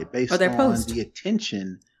photo, right, based or their on post. The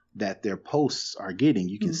attention that their posts are getting.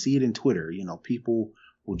 You can see it in Twitter. People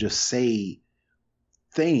will just say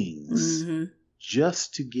things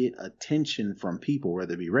just to get attention from people,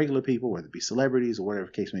 whether it be regular people, whether it be celebrities or whatever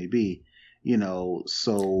the case may be,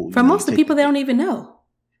 so. For most of the people they don't even know.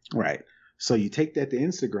 Right. So you take that to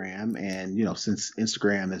Instagram and, since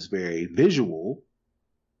Instagram is very visual,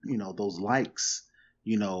 those likes,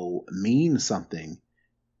 mean something.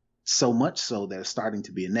 So much so that it's starting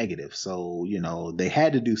to be a negative. So, they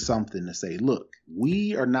had to do something to say, look,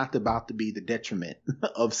 we are not about to be the detriment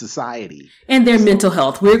of society. And their mental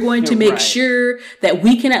health. We're going to make sure that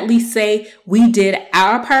we can at least say we did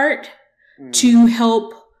our part to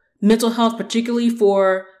help mental health, particularly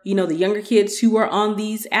for, the younger kids who are on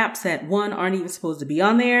these apps that aren't even supposed to be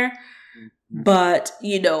on there. But,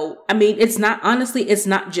 it's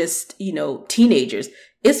not just, teenagers.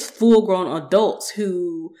 It's full grown adults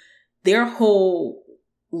who their whole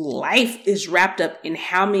life is wrapped up in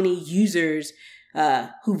how many users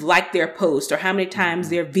who've liked their post or how many times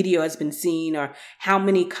their video has been seen or how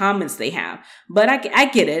many comments they have. But I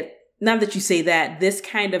get it. Now that you say that, this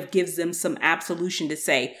kind of gives them some absolution to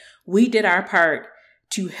say, we did our part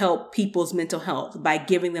to help people's mental health by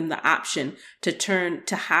giving them the option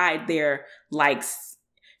to hide their likes.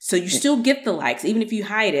 So you still get the likes, even if you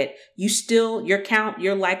hide it,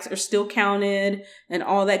 your likes are still counted and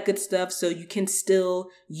all that good stuff. So you can still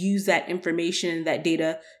use that information, that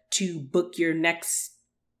data to book your next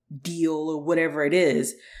deal or whatever it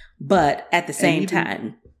is. But at the same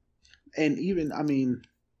time. And even,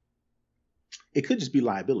 it could just be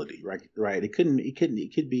liability, right? It couldn't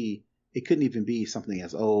even be something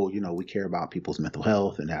as, we care about people's mental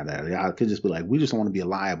health and that. It could just be like, we just don't want to be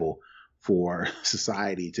liable for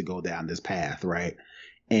society to go down this path, right?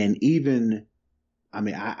 And even,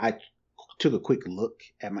 I took a quick look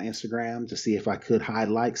at my Instagram to see if I could hide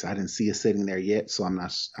likes. I didn't see it sitting there yet, so I'm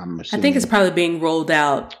assuming. I think it's probably being rolled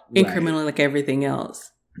out incrementally like everything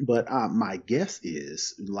else. But my guess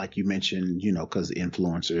is, like you mentioned, because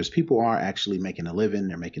influencers, people are actually making a living,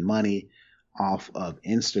 they're making money off of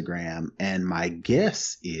Instagram. And my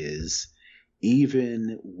guess is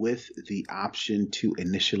even with the option to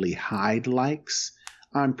initially hide likes,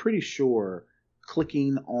 I'm pretty sure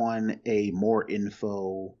clicking on a more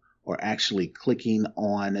info or actually clicking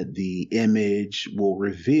on the image will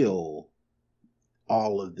reveal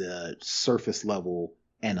all of the surface level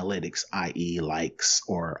analytics, i.e. likes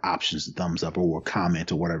or options, thumbs up or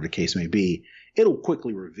comment or whatever the case may be. It'll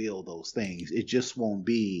quickly reveal those things. It just won't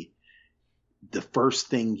be the first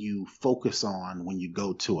thing you focus on when you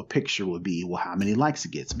go to a picture will be, well, how many likes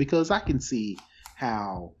it gets. Because I can see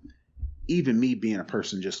how even me being a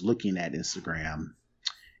person just looking at Instagram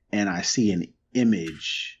and I see an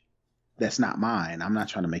image that's not mine. I'm not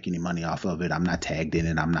trying to make any money off of it. I'm not tagged in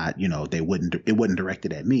it. I'm not, it wasn't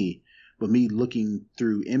directed at me. But me looking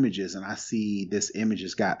through images and I see this image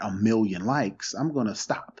has got 1 million likes, I'm going to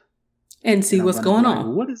stop. And see what's going on.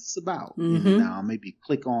 Well, what is this about? Mm-hmm. And now maybe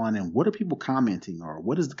click on and what are people commenting, or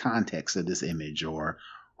what is the context of this image, or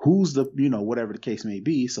who's the, whatever the case may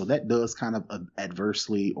be. So that does kind of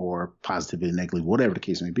adversely or positively, negatively, whatever the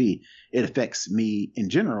case may be. It affects me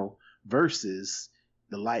in general versus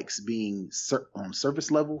the likes being on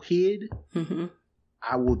surface level hid. Mm-hmm.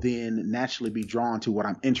 I will then naturally be drawn to what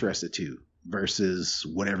I'm interested to versus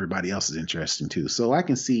what everybody else is interested to. So I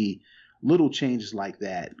can see little changes like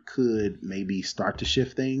that could maybe start to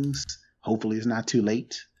shift things. Hopefully it's not too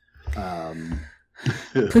late.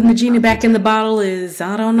 Putting the genie back in the bottle is,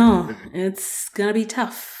 I don't know. It's going to be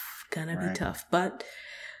tough. Be tough. But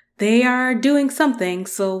they are doing something.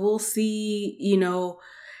 So we'll see,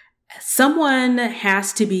 someone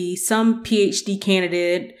has to be, some PhD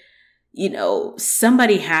candidate,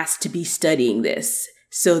 somebody has to be studying this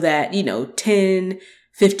so that, 10,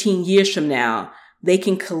 15 years from now, they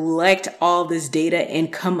can collect all this data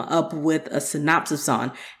and come up with a synopsis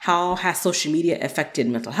on how has social media affected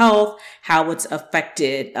mental health, how it's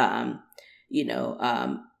affected, how we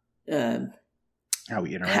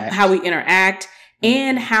interact,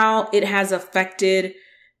 and how it has affected,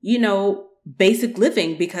 basic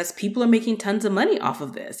living, because people are making tons of money off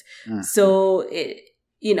of this. Mm-hmm. So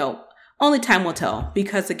only time will tell,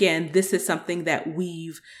 because again, this is something that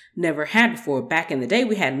we've never had before. Back in the day,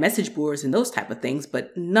 we had message boards and those type of things,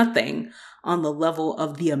 but nothing on the level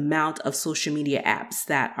of the amount of social media apps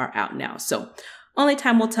that are out now. So only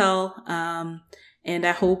time will tell. And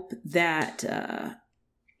I hope that,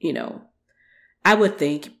 I would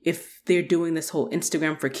think if they're doing this whole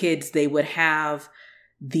Instagram for kids, they would have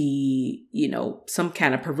the, some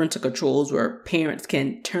kind of parental controls where parents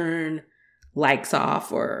can turn likes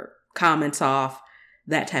off or comments off,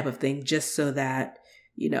 that type of thing, just so that,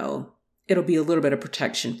 it'll be a little bit of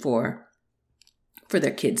protection for their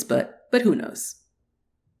kids, but who knows?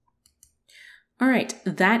 All right.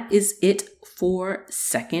 That is it for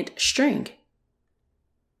Second String.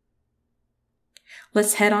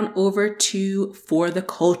 Let's head on over to For the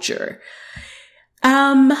Culture.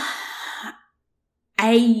 I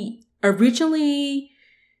originally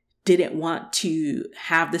didn't want to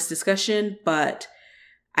have this discussion, but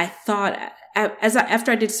I thought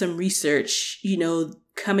after I did some research,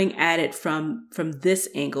 coming at it from this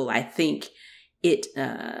angle, I think it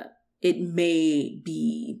may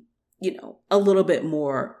be, a little bit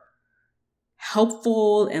more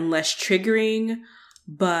helpful and less triggering.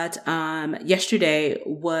 But Tuesday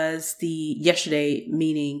was the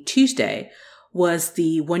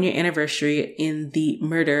 1-year anniversary in the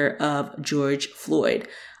murder of George Floyd.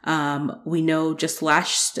 We know just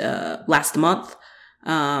last month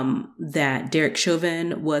that Derek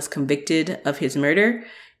Chauvin was convicted of his murder,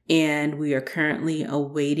 and we are currently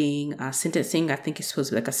awaiting sentencing. I think it's supposed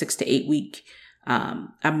to be like a 6 to 8 week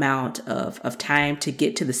amount of time to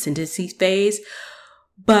get to the sentencing phase.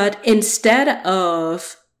 But instead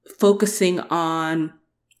of focusing on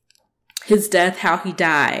his death, how he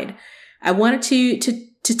died, I wanted to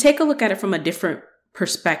take a look at it from a different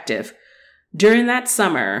perspective. During that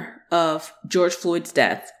summer of George Floyd's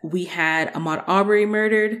death, we had Ahmaud Arbery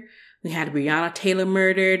murdered. We had Breonna Taylor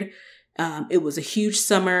murdered. It was a huge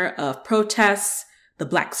summer of protests. The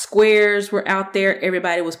Black Squares were out there.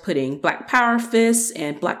 Everybody was putting Black Power fists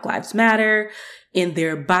and Black Lives Matter in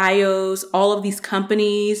their bios. All of these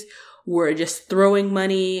companies were just throwing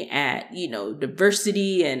money at,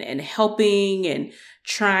 diversity and helping and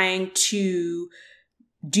trying to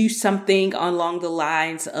do something along the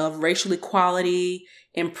lines of racial equality,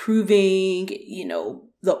 improving,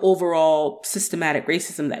 the overall systematic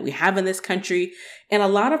racism that we have in this country. And a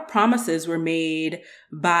lot of promises were made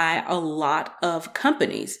by a lot of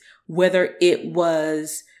companies, whether it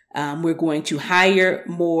was, we're going to hire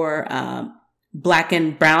more, Black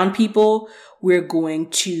and brown people. We're going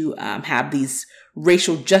to have these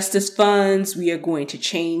racial justice funds. We are going to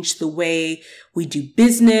change the way we do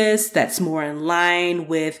business that's more in line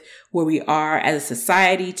with where we are as a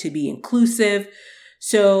society to be inclusive.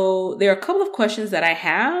 So there are a couple of questions that I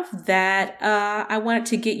have that I wanted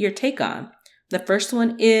to get your take on. The first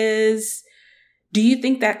one is, do you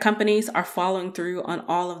think that companies are following through on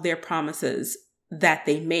all of their promises that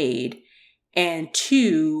they made? And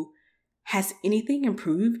two, has anything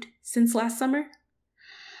improved since last summer?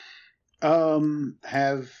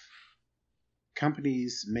 Have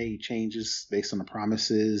companies made changes based on the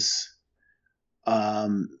promises?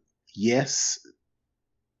 Yes.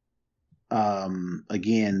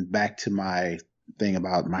 Again, back to my thing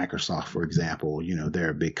about Microsoft, for example,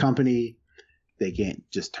 they're a big company. They can't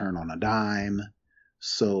just turn on a dime.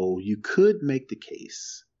 So you could make the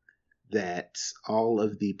case that all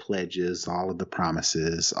of the pledges, all of the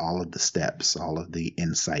promises, all of the steps, all of the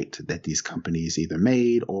insight that these companies either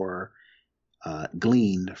made or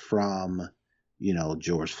gleaned from,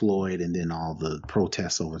 George Floyd and then all the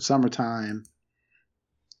protests over summertime,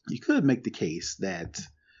 you could make the case that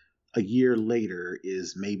a year later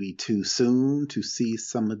is maybe too soon to see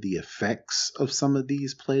some of the effects of some of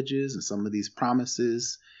these pledges and some of these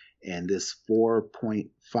promises. And this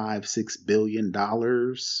 $4.56 billion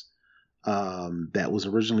that was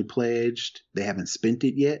originally pledged, they haven't spent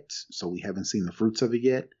it yet, so we haven't seen the fruits of it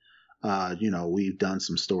yet. We've done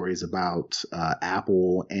some stories about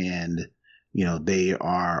Apple, and they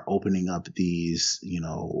are opening up these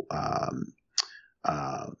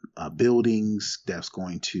buildings that's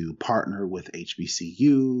going to partner with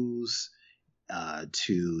HBCUs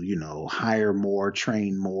to hire more,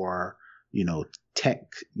 train more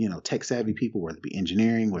tech savvy people, whether it be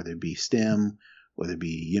engineering, whether it be STEM, whether it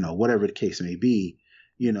be, whatever the case may be,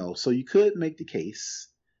 so you could make the case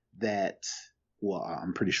that, well,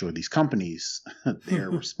 I'm pretty sure these companies, their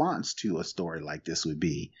response to a story like this would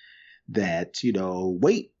be that,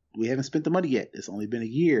 wait, we haven't spent the money yet. It's only been a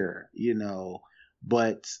year,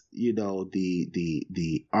 but,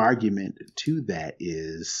 the argument to that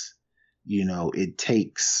is, it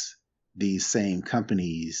takes these same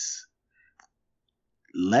companies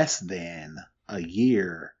less than a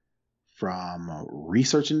year from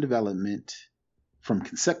research and development, from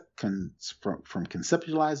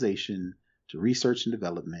conceptualization to research and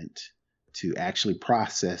development to actually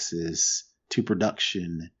processes to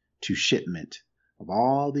production to shipment of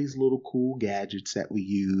all these little cool gadgets that we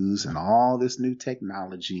use and all this new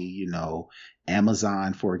technology.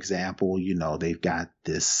 Amazon, for example, they've got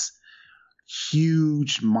this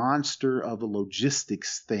huge monster of a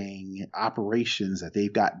logistics thing, operations that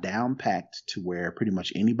they've got down packed to where pretty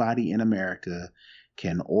much anybody in America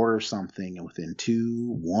can order something, and within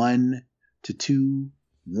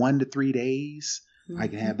 1 to 3 days, I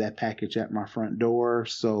can have that package at my front door.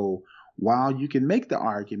 So while you can make the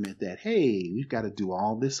argument that, hey, we've got to do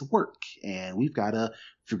all this work and we've got to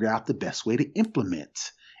figure out the best way to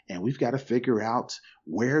implement, and we've got to figure out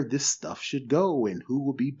where this stuff should go and who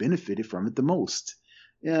will be benefited from it the most.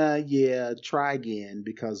 Try again,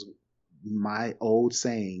 because my old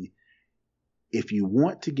saying, if you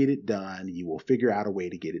want to get it done, you will figure out a way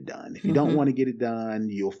to get it done. If you don't want to get it done,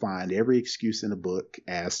 you'll find every excuse in the book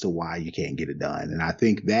as to why you can't get it done. And I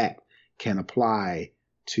think that can apply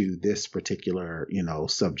to this particular,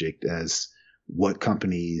 subject, as what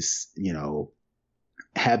companies,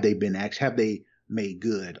 have they made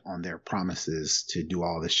good on their promises to do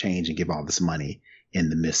all this change and give all this money in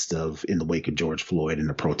the wake of George Floyd and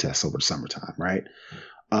the protests over the summertime, right?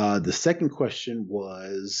 The second question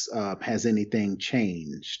was, has anything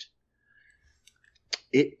changed?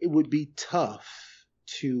 It would be tough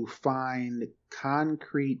to find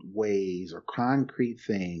concrete ways or concrete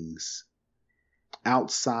things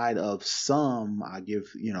outside of I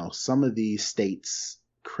give, some of these states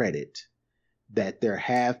credit that there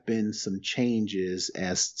have been some changes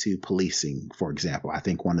as to policing. For example, I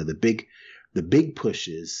think one of the big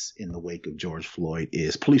pushes in the wake of George Floyd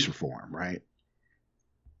is police reform, right?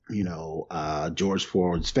 George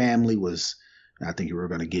Floyd's family was, I think we were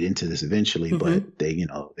going to get into this eventually, but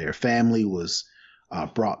their family was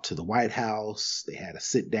brought to the White House. They had a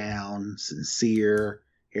sit down, sincere,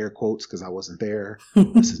 air quotes, because I wasn't there,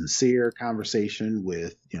 a sincere conversation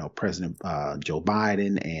with, President Joe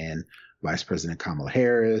Biden and Vice President Kamala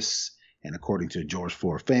Harris. And according to the George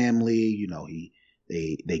Floyd family,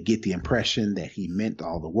 they get the impression that he meant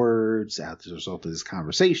all the words as a result of this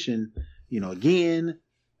conversation. Again,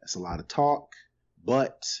 that's a lot of talk,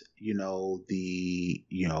 but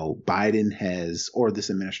Biden has, or this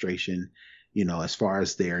administration, as far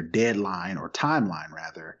as their deadline or timeline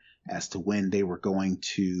rather, as to when they were going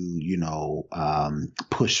to,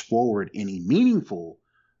 push forward any meaningful,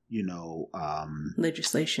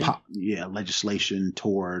 legislation. Legislation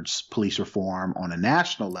towards police reform on a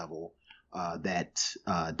national level.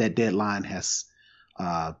 That deadline has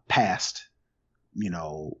passed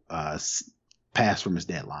from its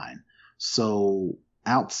deadline. So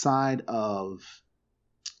outside of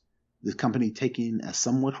the company taking a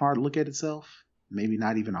somewhat hard look at itself, maybe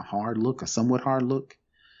not even a hard look, a somewhat hard look,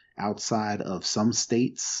 outside of some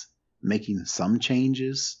states making some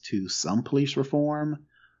changes to some police reform,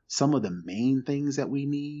 some of the main things that we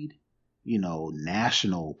need,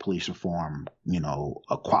 national police reform,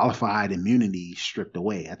 a qualified immunity stripped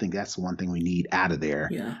away. I think that's one thing we need out of there.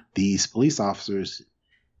 Yeah. These police officers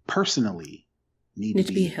personally need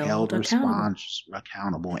to be held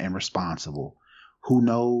accountable and responsible. Who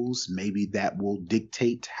knows? Maybe that will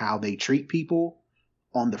dictate how they treat people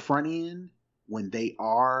on the front end when they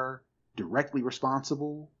are directly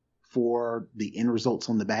responsible for the end results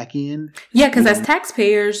on the back end. Yeah, because as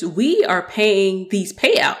taxpayers, we are paying these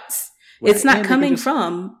payouts. Right. It's not coming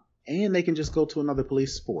from... And they can just go to another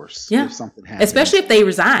police force if something happens. Especially if they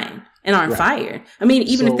resign and aren't fired. I mean,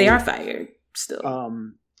 even if they are fired,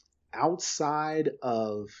 still. Outside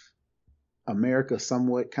of America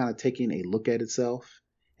somewhat kind of taking a look at itself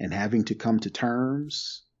and having to come to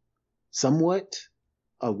terms somewhat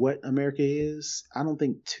of what America is, I don't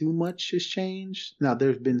think too much has changed. Now,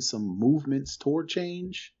 there's been some movements toward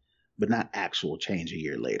change, but not actual change a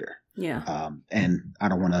year later. Yeah. And I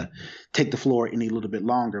don't want to take the floor any little bit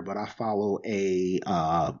longer, but I follow a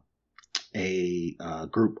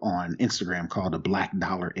group on Instagram called the Black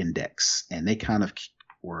Dollar Index, and they kind of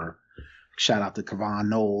were, shout out to Kevon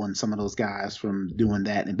Knoll and some of those guys from doing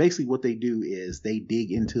that. And basically what they do is they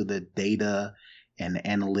dig into the data and the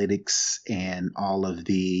analytics and all of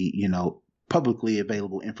the, publicly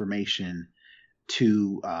available information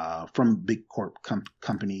from big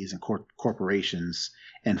companies and corporations,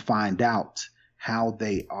 and find out how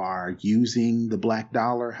they are using the black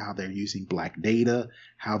dollar, how they're using black data,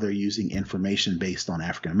 how they're using information based on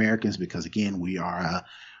African Americans, because again, we are a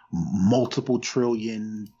multiple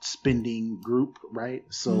trillion spending group, right?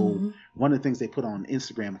 So one of the things they put on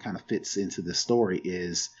Instagram kind of fits into this story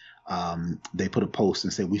is they put a post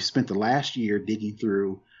and said, we've spent the last year digging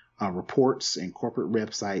through reports and corporate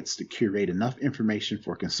websites to curate enough information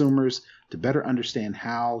for consumers to better understand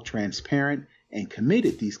how transparent and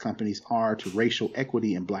committed these companies are to racial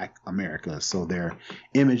equity in Black America. So their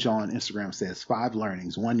image on Instagram says 5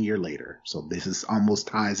 learnings 1 year later. So this is almost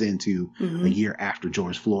ties into a year after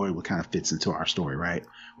George Floyd, what kind of fits into our story, right?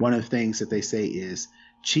 One of the things that they say is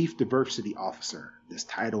Chief Diversity Officer. This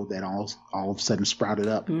title that all of a sudden sprouted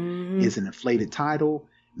up is an inflated title.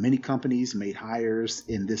 Many companies made hires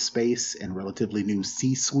in this space and relatively new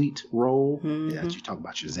C-suite role. As you talk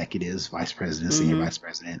about your executives, vice president, senior vice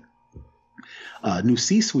president. New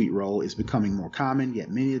C-suite role is becoming more common, yet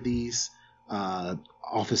many of these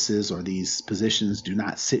offices or these positions do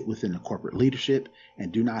not sit within the corporate leadership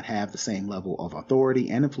and do not have the same level of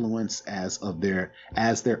authority and influence as their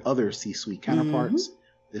other C-suite counterparts.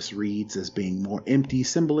 This reads as being more empty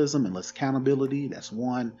symbolism and less accountability. That's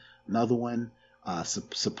one. Another one,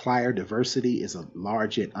 supplier diversity is a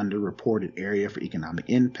large yet underreported area for economic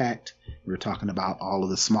impact. We're talking about all of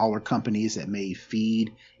the smaller companies that may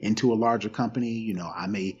feed into a larger company. I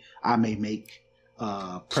may make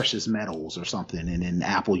precious metals or something, and then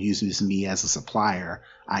Apple uses me as a supplier.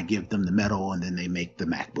 I give them the metal, and then they make the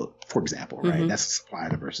MacBook, for example, right? That's supplier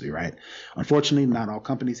diversity, right? Unfortunately, not all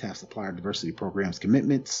companies have supplier diversity programs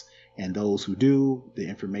commitments, and those who do, the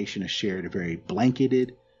information is shared at very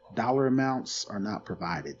blanketed. Dollar amounts are not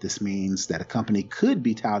provided. This means that a company could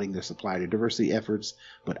be touting their supplier diversity efforts,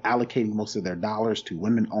 but allocating most of their dollars to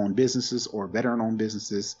women-owned businesses or veteran-owned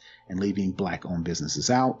businesses and leaving Black-owned businesses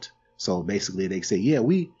out. So basically they say, yeah,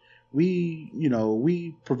 we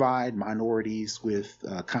provide minorities with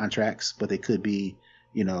contracts, but they could be,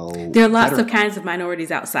 there are lots of kinds of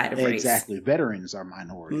minorities outside of race. Exactly. Veterans are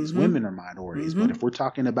minorities. Women are minorities. But if we're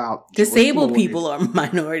talking about disabled people are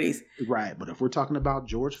minorities. Right. But if we're talking about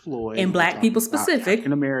George Floyd and Black people specific,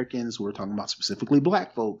 African Americans, we're talking about specifically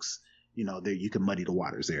Black folks, there you can muddy the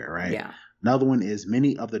waters there, right? Yeah. Another one is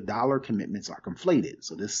many of the dollar commitments are conflated.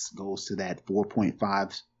 So this goes to that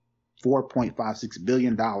 $4.56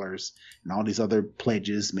 billion and all these other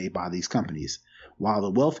pledges made by these companies. While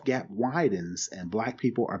the wealth gap widens and Black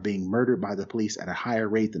people are being murdered by the police at a higher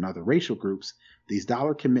rate than other racial groups, these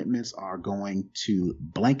dollar commitments are going to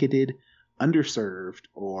blanketed, underserved,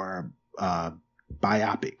 or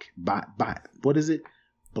biopic. What is it?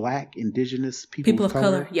 Black, indigenous, people of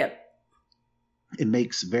color? Yep. it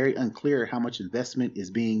makes very unclear how much investment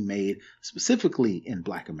is being made specifically in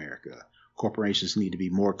Black America. Corporations need to be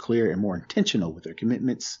more clear and more intentional with their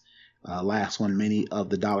commitments. Last one, many of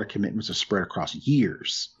the dollar commitments are spread across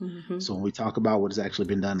years. Mm-hmm. So when we talk about what has actually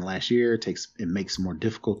been done last year, it makes it more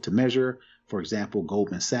difficult to measure. For example,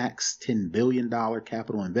 Goldman Sachs' $10 billion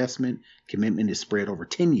capital investment commitment is spread over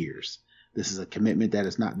 10 years. This is a commitment that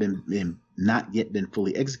has not yet been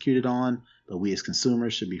fully executed on, but we as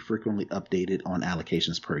consumers should be frequently updated on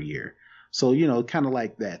allocations per year. So, kind of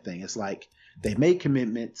like that thing. It's like they make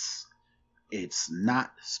commitments. It's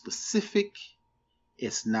not specific.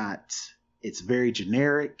 It's very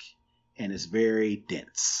generic, and it's very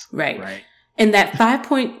dense. Right. And that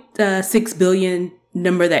 5.6 billion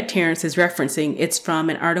number that Terrence is referencing, it's from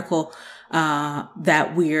an article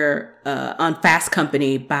that we're on Fast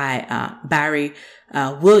Company by Barry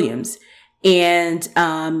Williams. And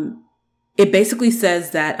it basically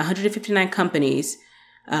says that 159 companies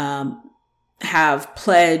have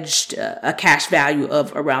pledged a cash value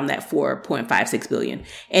of around that 4.56 billion.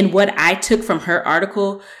 And what I took from her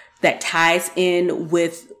article that ties in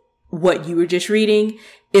with what you were just reading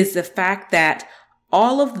is the fact that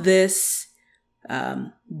all of this,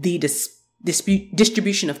 the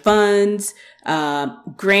distribution of funds,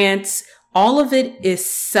 grants, all of it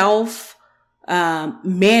is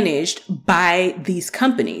managed by these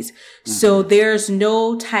companies. Mm-hmm. So there's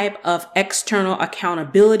no type of external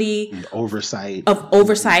accountability and oversight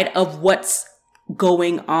of what's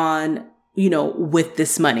going on, with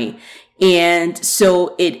this money. And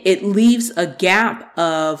so it leaves a gap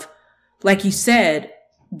of, like you said,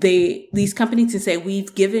 these companies can say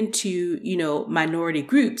we've given to, minority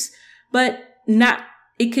groups, but that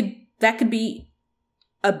could be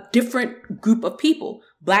a different group of people.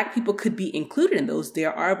 Black people could be included in those.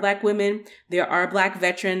 There are Black women. There are Black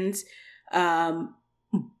veterans.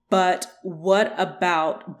 But what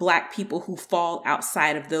about Black people who fall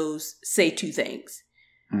outside of those, say, two things?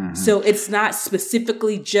 Mm-hmm. So it's not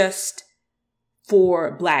specifically just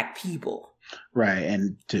for Black people. Right.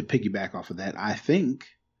 And to piggyback off of that, I think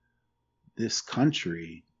this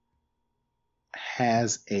country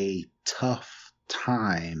has a tough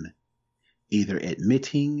time either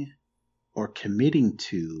admitting or committing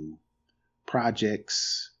to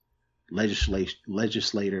projects, legislature,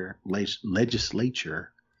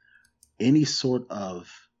 any sort of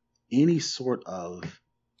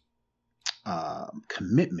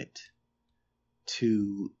commitment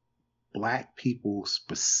to Black people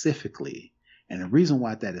specifically. And the reason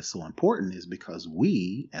why that is so important is because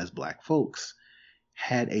we, as Black folks,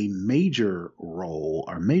 had a major role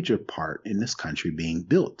or major part in this country being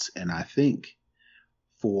built. And I think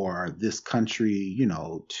for this country,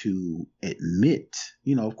 to admit,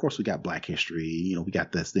 of course we got Black history, we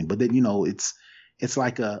got this thing, but then, it's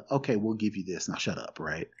like okay, we'll give you this. Now shut up.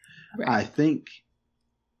 Right. I think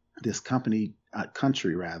this country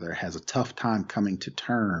has a tough time coming to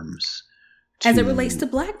terms as it relates to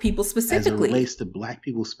Black people specifically.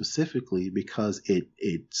 Because it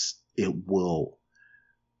will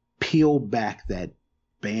peel back that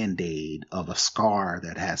Band-Aid of a scar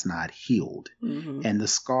that has not healed. Mm-hmm. And the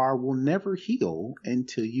scar will never heal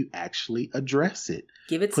until you actually address it.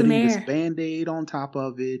 Give it some air. Putting this Band-Aid on top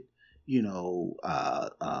of it,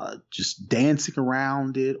 just dancing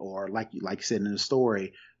around it, or like you said in the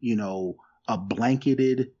story, a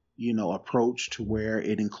blanketed, approach to where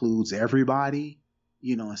it includes everybody,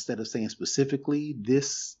 instead of saying specifically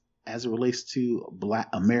this as it relates to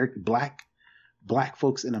Black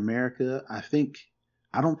folks in America.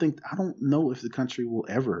 I don't know if the country will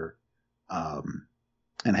ever, and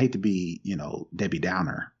I hate to be, Debbie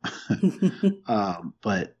Downer,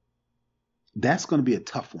 but that's going to be a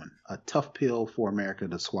tough one, a tough pill for America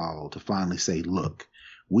to swallow, to finally say, look,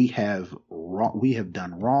 we have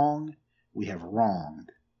done wrong. We have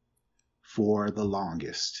wronged for the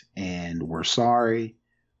longest, and we're sorry.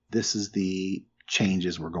 This is the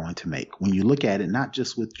changes we're going to make. When you look at it, not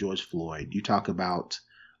just with George Floyd, you talk about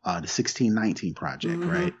the 1619 Project, mm-hmm.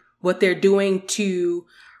 right? What they're doing to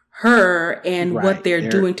her and what they're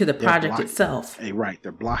doing to the project itself. Right.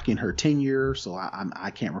 They're blocking her tenure. So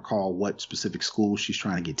I can't recall what specific school she's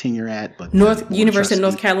trying to get tenure at, but University of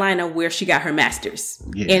North Carolina, where she got her master's.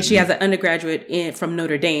 Yeah, and she has an undergraduate from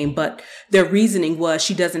Notre Dame, but their reasoning was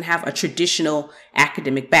she doesn't have a traditional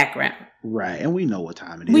academic background. Right. And we know what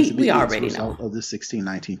time it is. We already know. Of the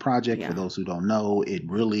 1619 Project, for those who don't know, it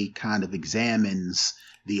really kind of examines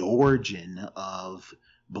the origin of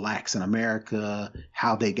Blacks in America,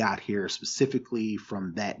 how they got here specifically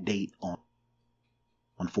from that date on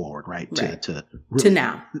forward, right? To really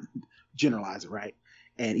now. Generalize it, right?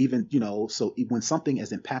 And even, so when something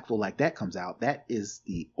as impactful like that comes out, that is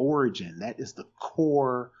the origin, that is the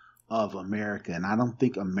core of America. And I don't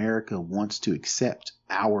think America wants to accept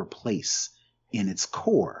our place in its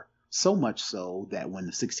core. So much so that when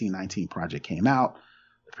the 1619 Project came out,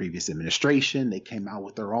 the previous administration, they came out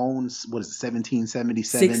with their own, 1777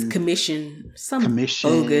 Sixth commission,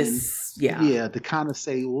 bogus. Yeah. Yeah. To kind of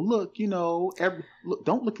say, well, look,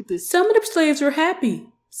 don't look at this. Some of the slaves were happy.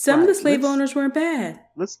 Some of the slave owners weren't bad.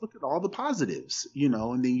 Let's look at all the positives,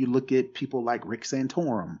 and then you look at people like Rick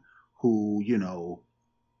Santorum, who,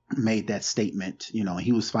 made that statement.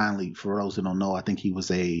 He was finally, for those who don't know, I think he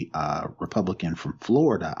was a Republican from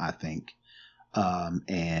Florida, I think.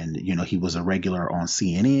 And he was a regular on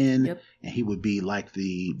CNN. Yep. And he would be like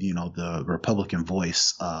the Republican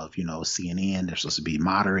voice of, CNN. They're supposed to be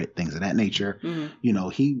moderate, things of that nature. Mm-hmm.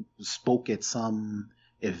 He spoke at some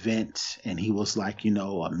event and he was like,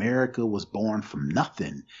 America was born from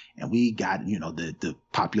nothing, and we got, the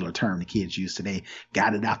popular term the kids use today,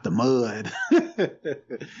 got it out the mud.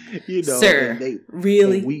 Sir,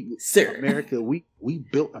 sir, America, we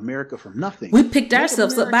built America from nothing. We picked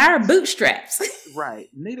ourselves up by our bootstraps. Right.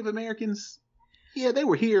 Native Americans, yeah, they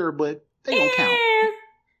were here, but they don't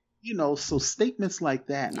count. So statements like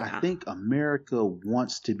that, I think America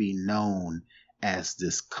wants to be known as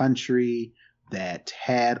this country that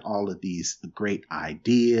had all of these great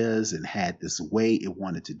ideas and had this way it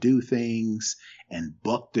wanted to do things and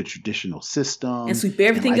bucked the traditional system. And sweep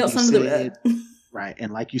everything else under the rug. Right.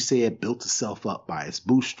 And like you said, built itself up by its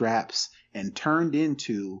bootstraps and turned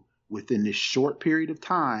into, within this short period of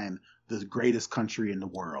time, the greatest country in the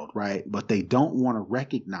world. Right. But they don't want to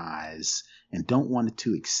recognize and don't want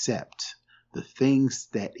to accept the things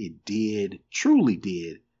that it truly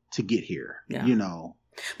did to get here,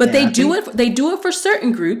 But they do it for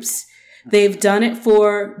certain groups. They've done it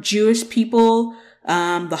for Jewish people.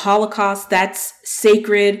 The Holocaust, that's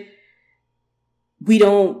sacred. We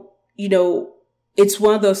don't, it's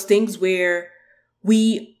one of those things where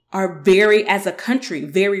we are as a country,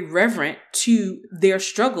 very reverent to their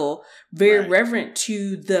struggle, very reverent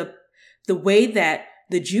to the way that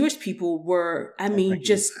the Jewish people were,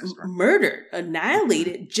 just murdered,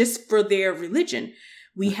 annihilated just for their religion.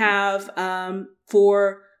 We have, I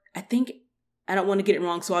don't want to get it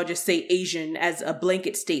wrong, so I'll just say Asian as a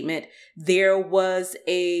blanket statement. There was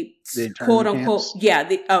a quote unquote,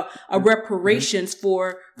 a reparations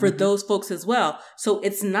for those folks as well. So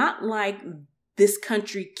it's not like this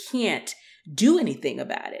country can't do anything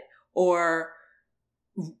about it or,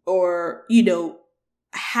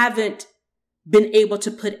 haven't been able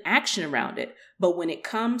to put action around it. But when it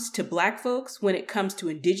comes to Black folks, when it comes to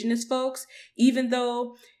indigenous folks, even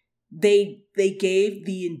though they gave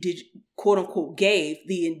quote unquote gave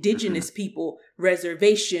the indigenous people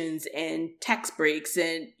reservations and tax breaks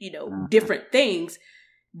and, different things,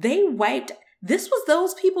 this was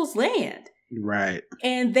those people's land. Right.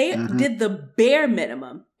 And they did the bare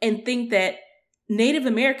minimum and think that Native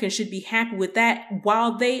Americans should be happy with that,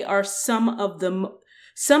 while they are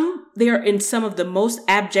they are in some of the most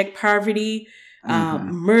abject poverty,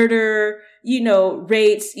 murder,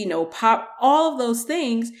 rates, all of those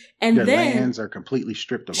things. And their then lands are completely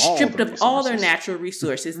stripped of all their natural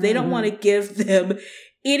resources. They don't want to give them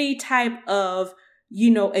any type of,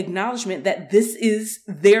 acknowledgement that this is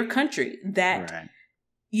their country, that,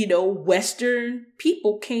 Western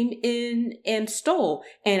people came in and stole.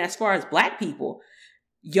 And as far as Black people,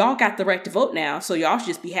 y'all got the right to vote now, so y'all should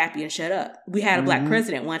just be happy and shut up. We had a Black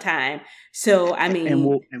president one time. So, and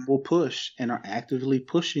we'll push and are actively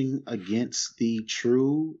pushing against the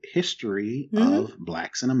true history of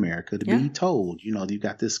Blacks in America to be told. You've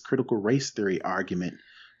got this critical race theory argument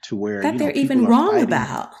to where that they're even wrong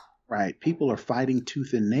about. Right. People are fighting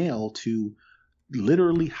tooth and nail to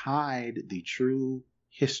literally hide the true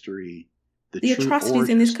history, the true atrocities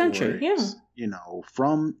in this country. Stories,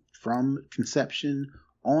 from conception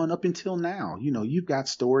on up until now. You've got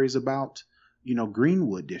stories about,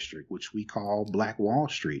 Greenwood District, which we call Black Wall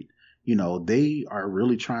Street. They are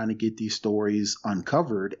really trying to get these stories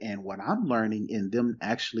uncovered. And what I'm learning in them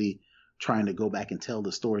actually trying to go back and tell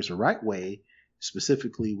the stories the right way,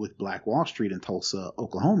 specifically with Black Wall Street in Tulsa,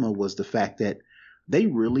 Oklahoma, was the fact that they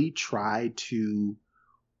really tried to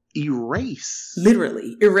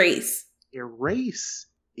literally erase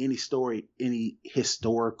any story, any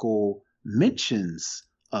historical mentions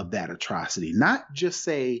of that atrocity. Not just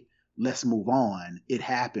say, let's move on. It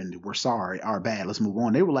happened. We're sorry. Our bad. Let's move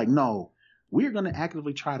on. They were like, no, we're going to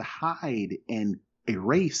actively try to hide and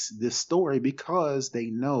erase this story because they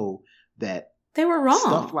know that they were wrong.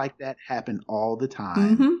 Stuff like that happened all the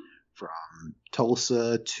time from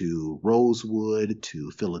Tulsa to Rosewood to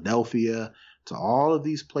Philadelphia to all of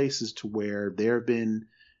these places to where there have been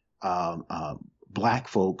Black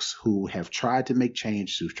folks who have tried to make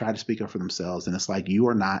change, who've tried to speak up for themselves. And it's like, you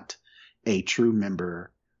are not a true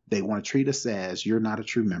member. They want to treat us as you're not a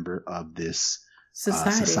true member of this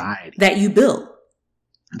society that you built,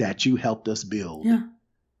 that you helped us build. Yeah.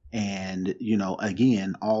 And,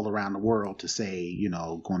 again, all around the world to say,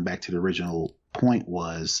 going back to the original point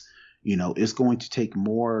was, it's going to take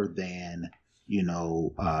more than,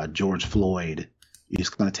 George Floyd. It's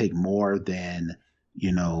going to take more than,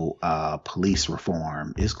 police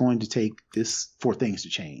reform. It's going to take this for things to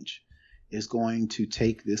change. It's going to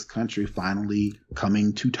take this country finally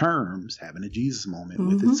coming to terms, having a Jesus moment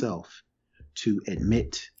with itself, to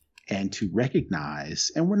admit and to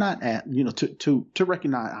recognize, and we're not at, to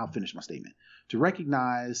recognize, I'll finish my statement, to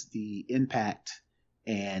recognize the impact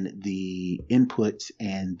and the input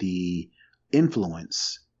and the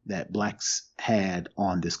influence that Blacks had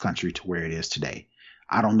on this country to where it is today.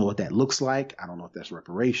 I don't know what that looks like. I don't know if that's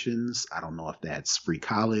reparations. I don't know if that's free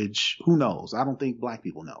college. Who knows? I don't think Black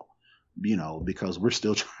people know, because we're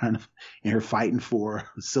still trying to, and are fighting for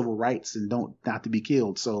civil rights and not to be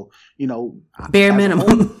killed. So, bare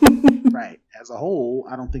minimum. Right. As a whole,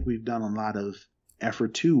 I don't think we've done a lot of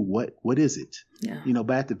effort to what is it? Yeah.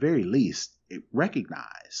 But at the very least,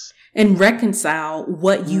 recognize and reconcile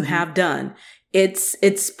what you have done.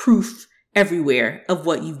 It's proof everywhere of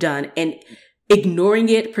what you've done, and ignoring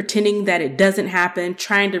it, pretending that it doesn't happen,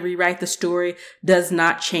 trying to rewrite the story does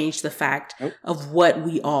not change the fact of what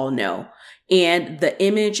we all know. And the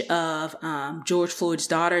image of George Floyd's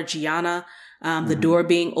daughter, Gianna, the door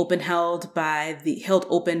being held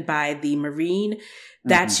open by the Marine,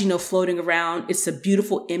 that's, floating around. It's a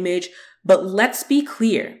beautiful image. But let's be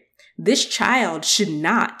clear. This child should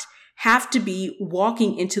not have to be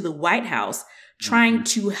walking into the White House trying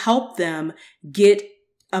to help them get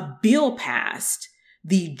a bill passed,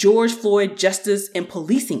 the George Floyd Justice and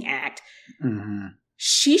Policing Act.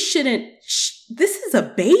 She shouldn't, this is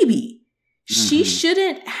a baby. She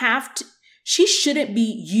shouldn't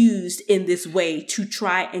be used in this way to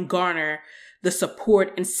try and garner the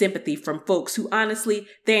support and sympathy from folks who honestly,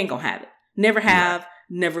 they ain't gonna have it. Never have,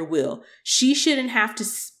 never will. She shouldn't have to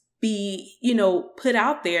be, put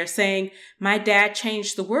out there saying, my dad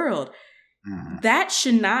changed the world. That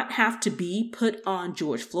should not have to be put on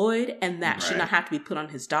George Floyd, and that should not have to be put on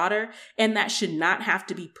his daughter, and that should not have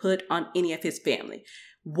to be put on any of his family.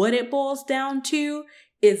 What it boils down to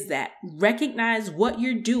is that recognize what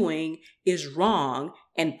you're doing is wrong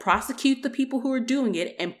and prosecute the people who are doing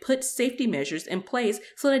it and put safety measures in place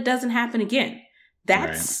so that it doesn't happen again.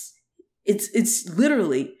 It's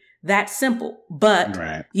literally that simple. But,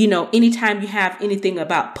 anytime you have anything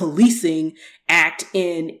about policing act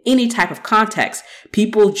in any type of context,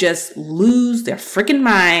 people just lose their freaking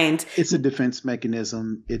minds. It's a defense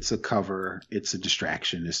mechanism. It's a cover. It's a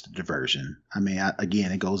distraction. It's a diversion. I mean,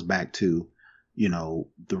 again, it goes back to,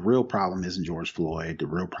 the real problem isn't George Floyd. The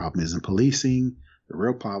real problem isn't policing. The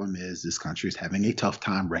real problem is this country is having a tough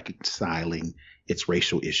time reconciling its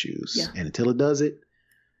racial issues. Yeah. And until it does it,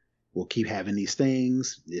 we'll keep having these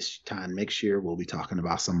things. This time next year, we'll be talking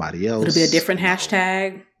about somebody else. It'll be a different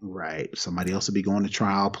hashtag. Right. Somebody else will be going to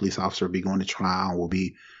trial. Police officer will be going to trial. We'll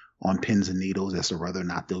be on pins and needles as to whether or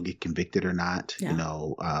not they'll get convicted or not.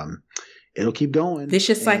 Yeah. It'll keep going.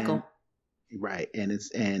 Vicious cycle. Right. And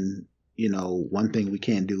one thing we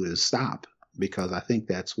can't do is stop, because I think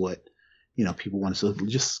that's what, people want to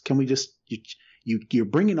say. You're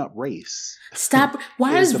bringing up race. Stop.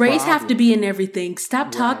 Why does race have to be in everything?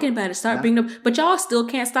 Stop talking about it. Start bringing up. But y'all still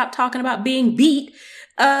can't stop talking about being beat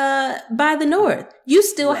by the North. You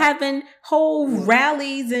still having whole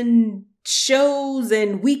rallies and shows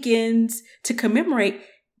and weekends to commemorate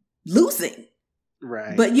losing.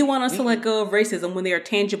 Right. But you want us to let go of racism when there are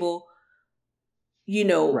tangible,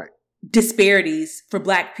 disparities for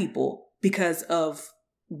Black people because of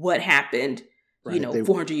what happened,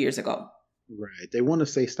 400 years ago. Right. They want to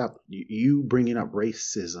say, stop. You bringing up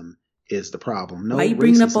racism is the problem. No, why are you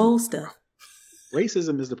bringing up old stuff?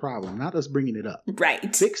 Racism is the problem, not us bringing it up.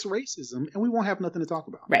 Right. Fix racism and we won't have nothing to talk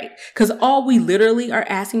about. Right. Because all we literally are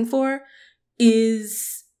asking for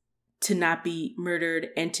is to not be murdered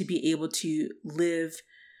and to be able to live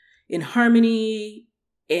in harmony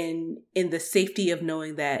and in the safety of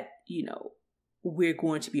knowing that, we're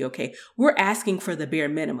going to be okay. We're asking for the bare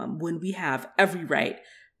minimum when we have every right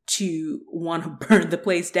to want to burn the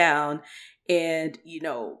place down and,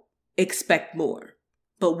 expect more.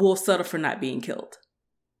 But we'll settle for not being killed.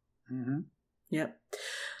 Yep.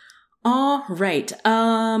 All right.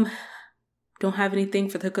 don't have anything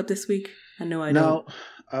for the hookup this week? I know I don't.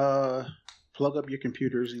 No. Plug up your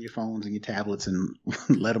computers and your phones and your tablets and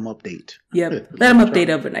let them update. Yep. Let them update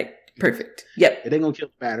overnight. Perfect. Yep. It ain't going to kill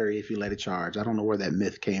the battery if you let it charge. I don't know where that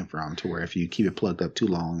myth came from to where if you keep it plugged up too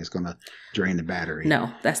long, it's going to drain the battery.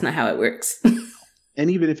 No, that's not how it works.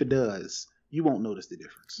 And even if it does, you won't notice the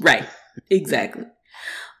difference. Right. Exactly.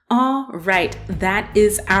 All right, that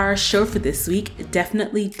is our show for this week.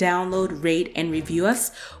 Definitely download, rate, and review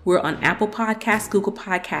us. We're on Apple Podcasts, Google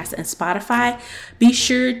Podcasts, and Spotify. Be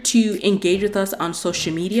sure to engage with us on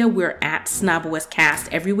social media. We're at SnobOScast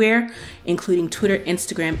everywhere, including Twitter,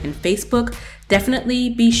 Instagram, and Facebook. Definitely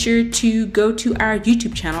be sure to go to our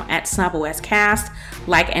YouTube channel at SnobOScast,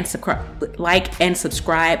 like and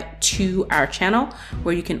subscribe to our channel,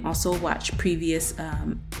 where you can also watch previous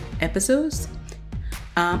episodes.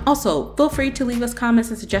 Also, feel free to leave us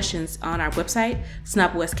comments and suggestions on our website,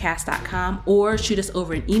 snoboscast.com, or shoot us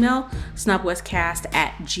over an email,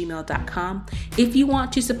 snoboscast@gmail.com. If you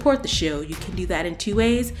want to support the show, you can do that in two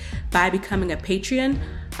ways: by becoming a Patreon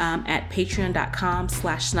at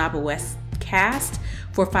patreon.com/snoboscast.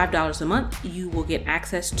 For $5 a month, you will get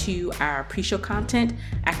access to our pre-show content,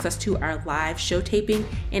 access to our live show taping,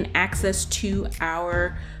 and access to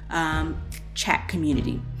our chat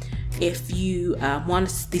community. If you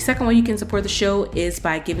want, the second way you can support the show is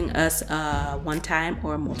by giving us a one-time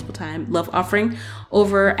or multiple time love offering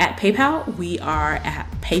over at PayPal. We are at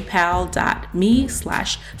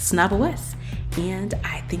paypal.me/snobos. And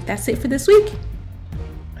I think that's it for this week.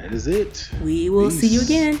 That is it. We will see you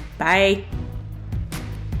again. Bye.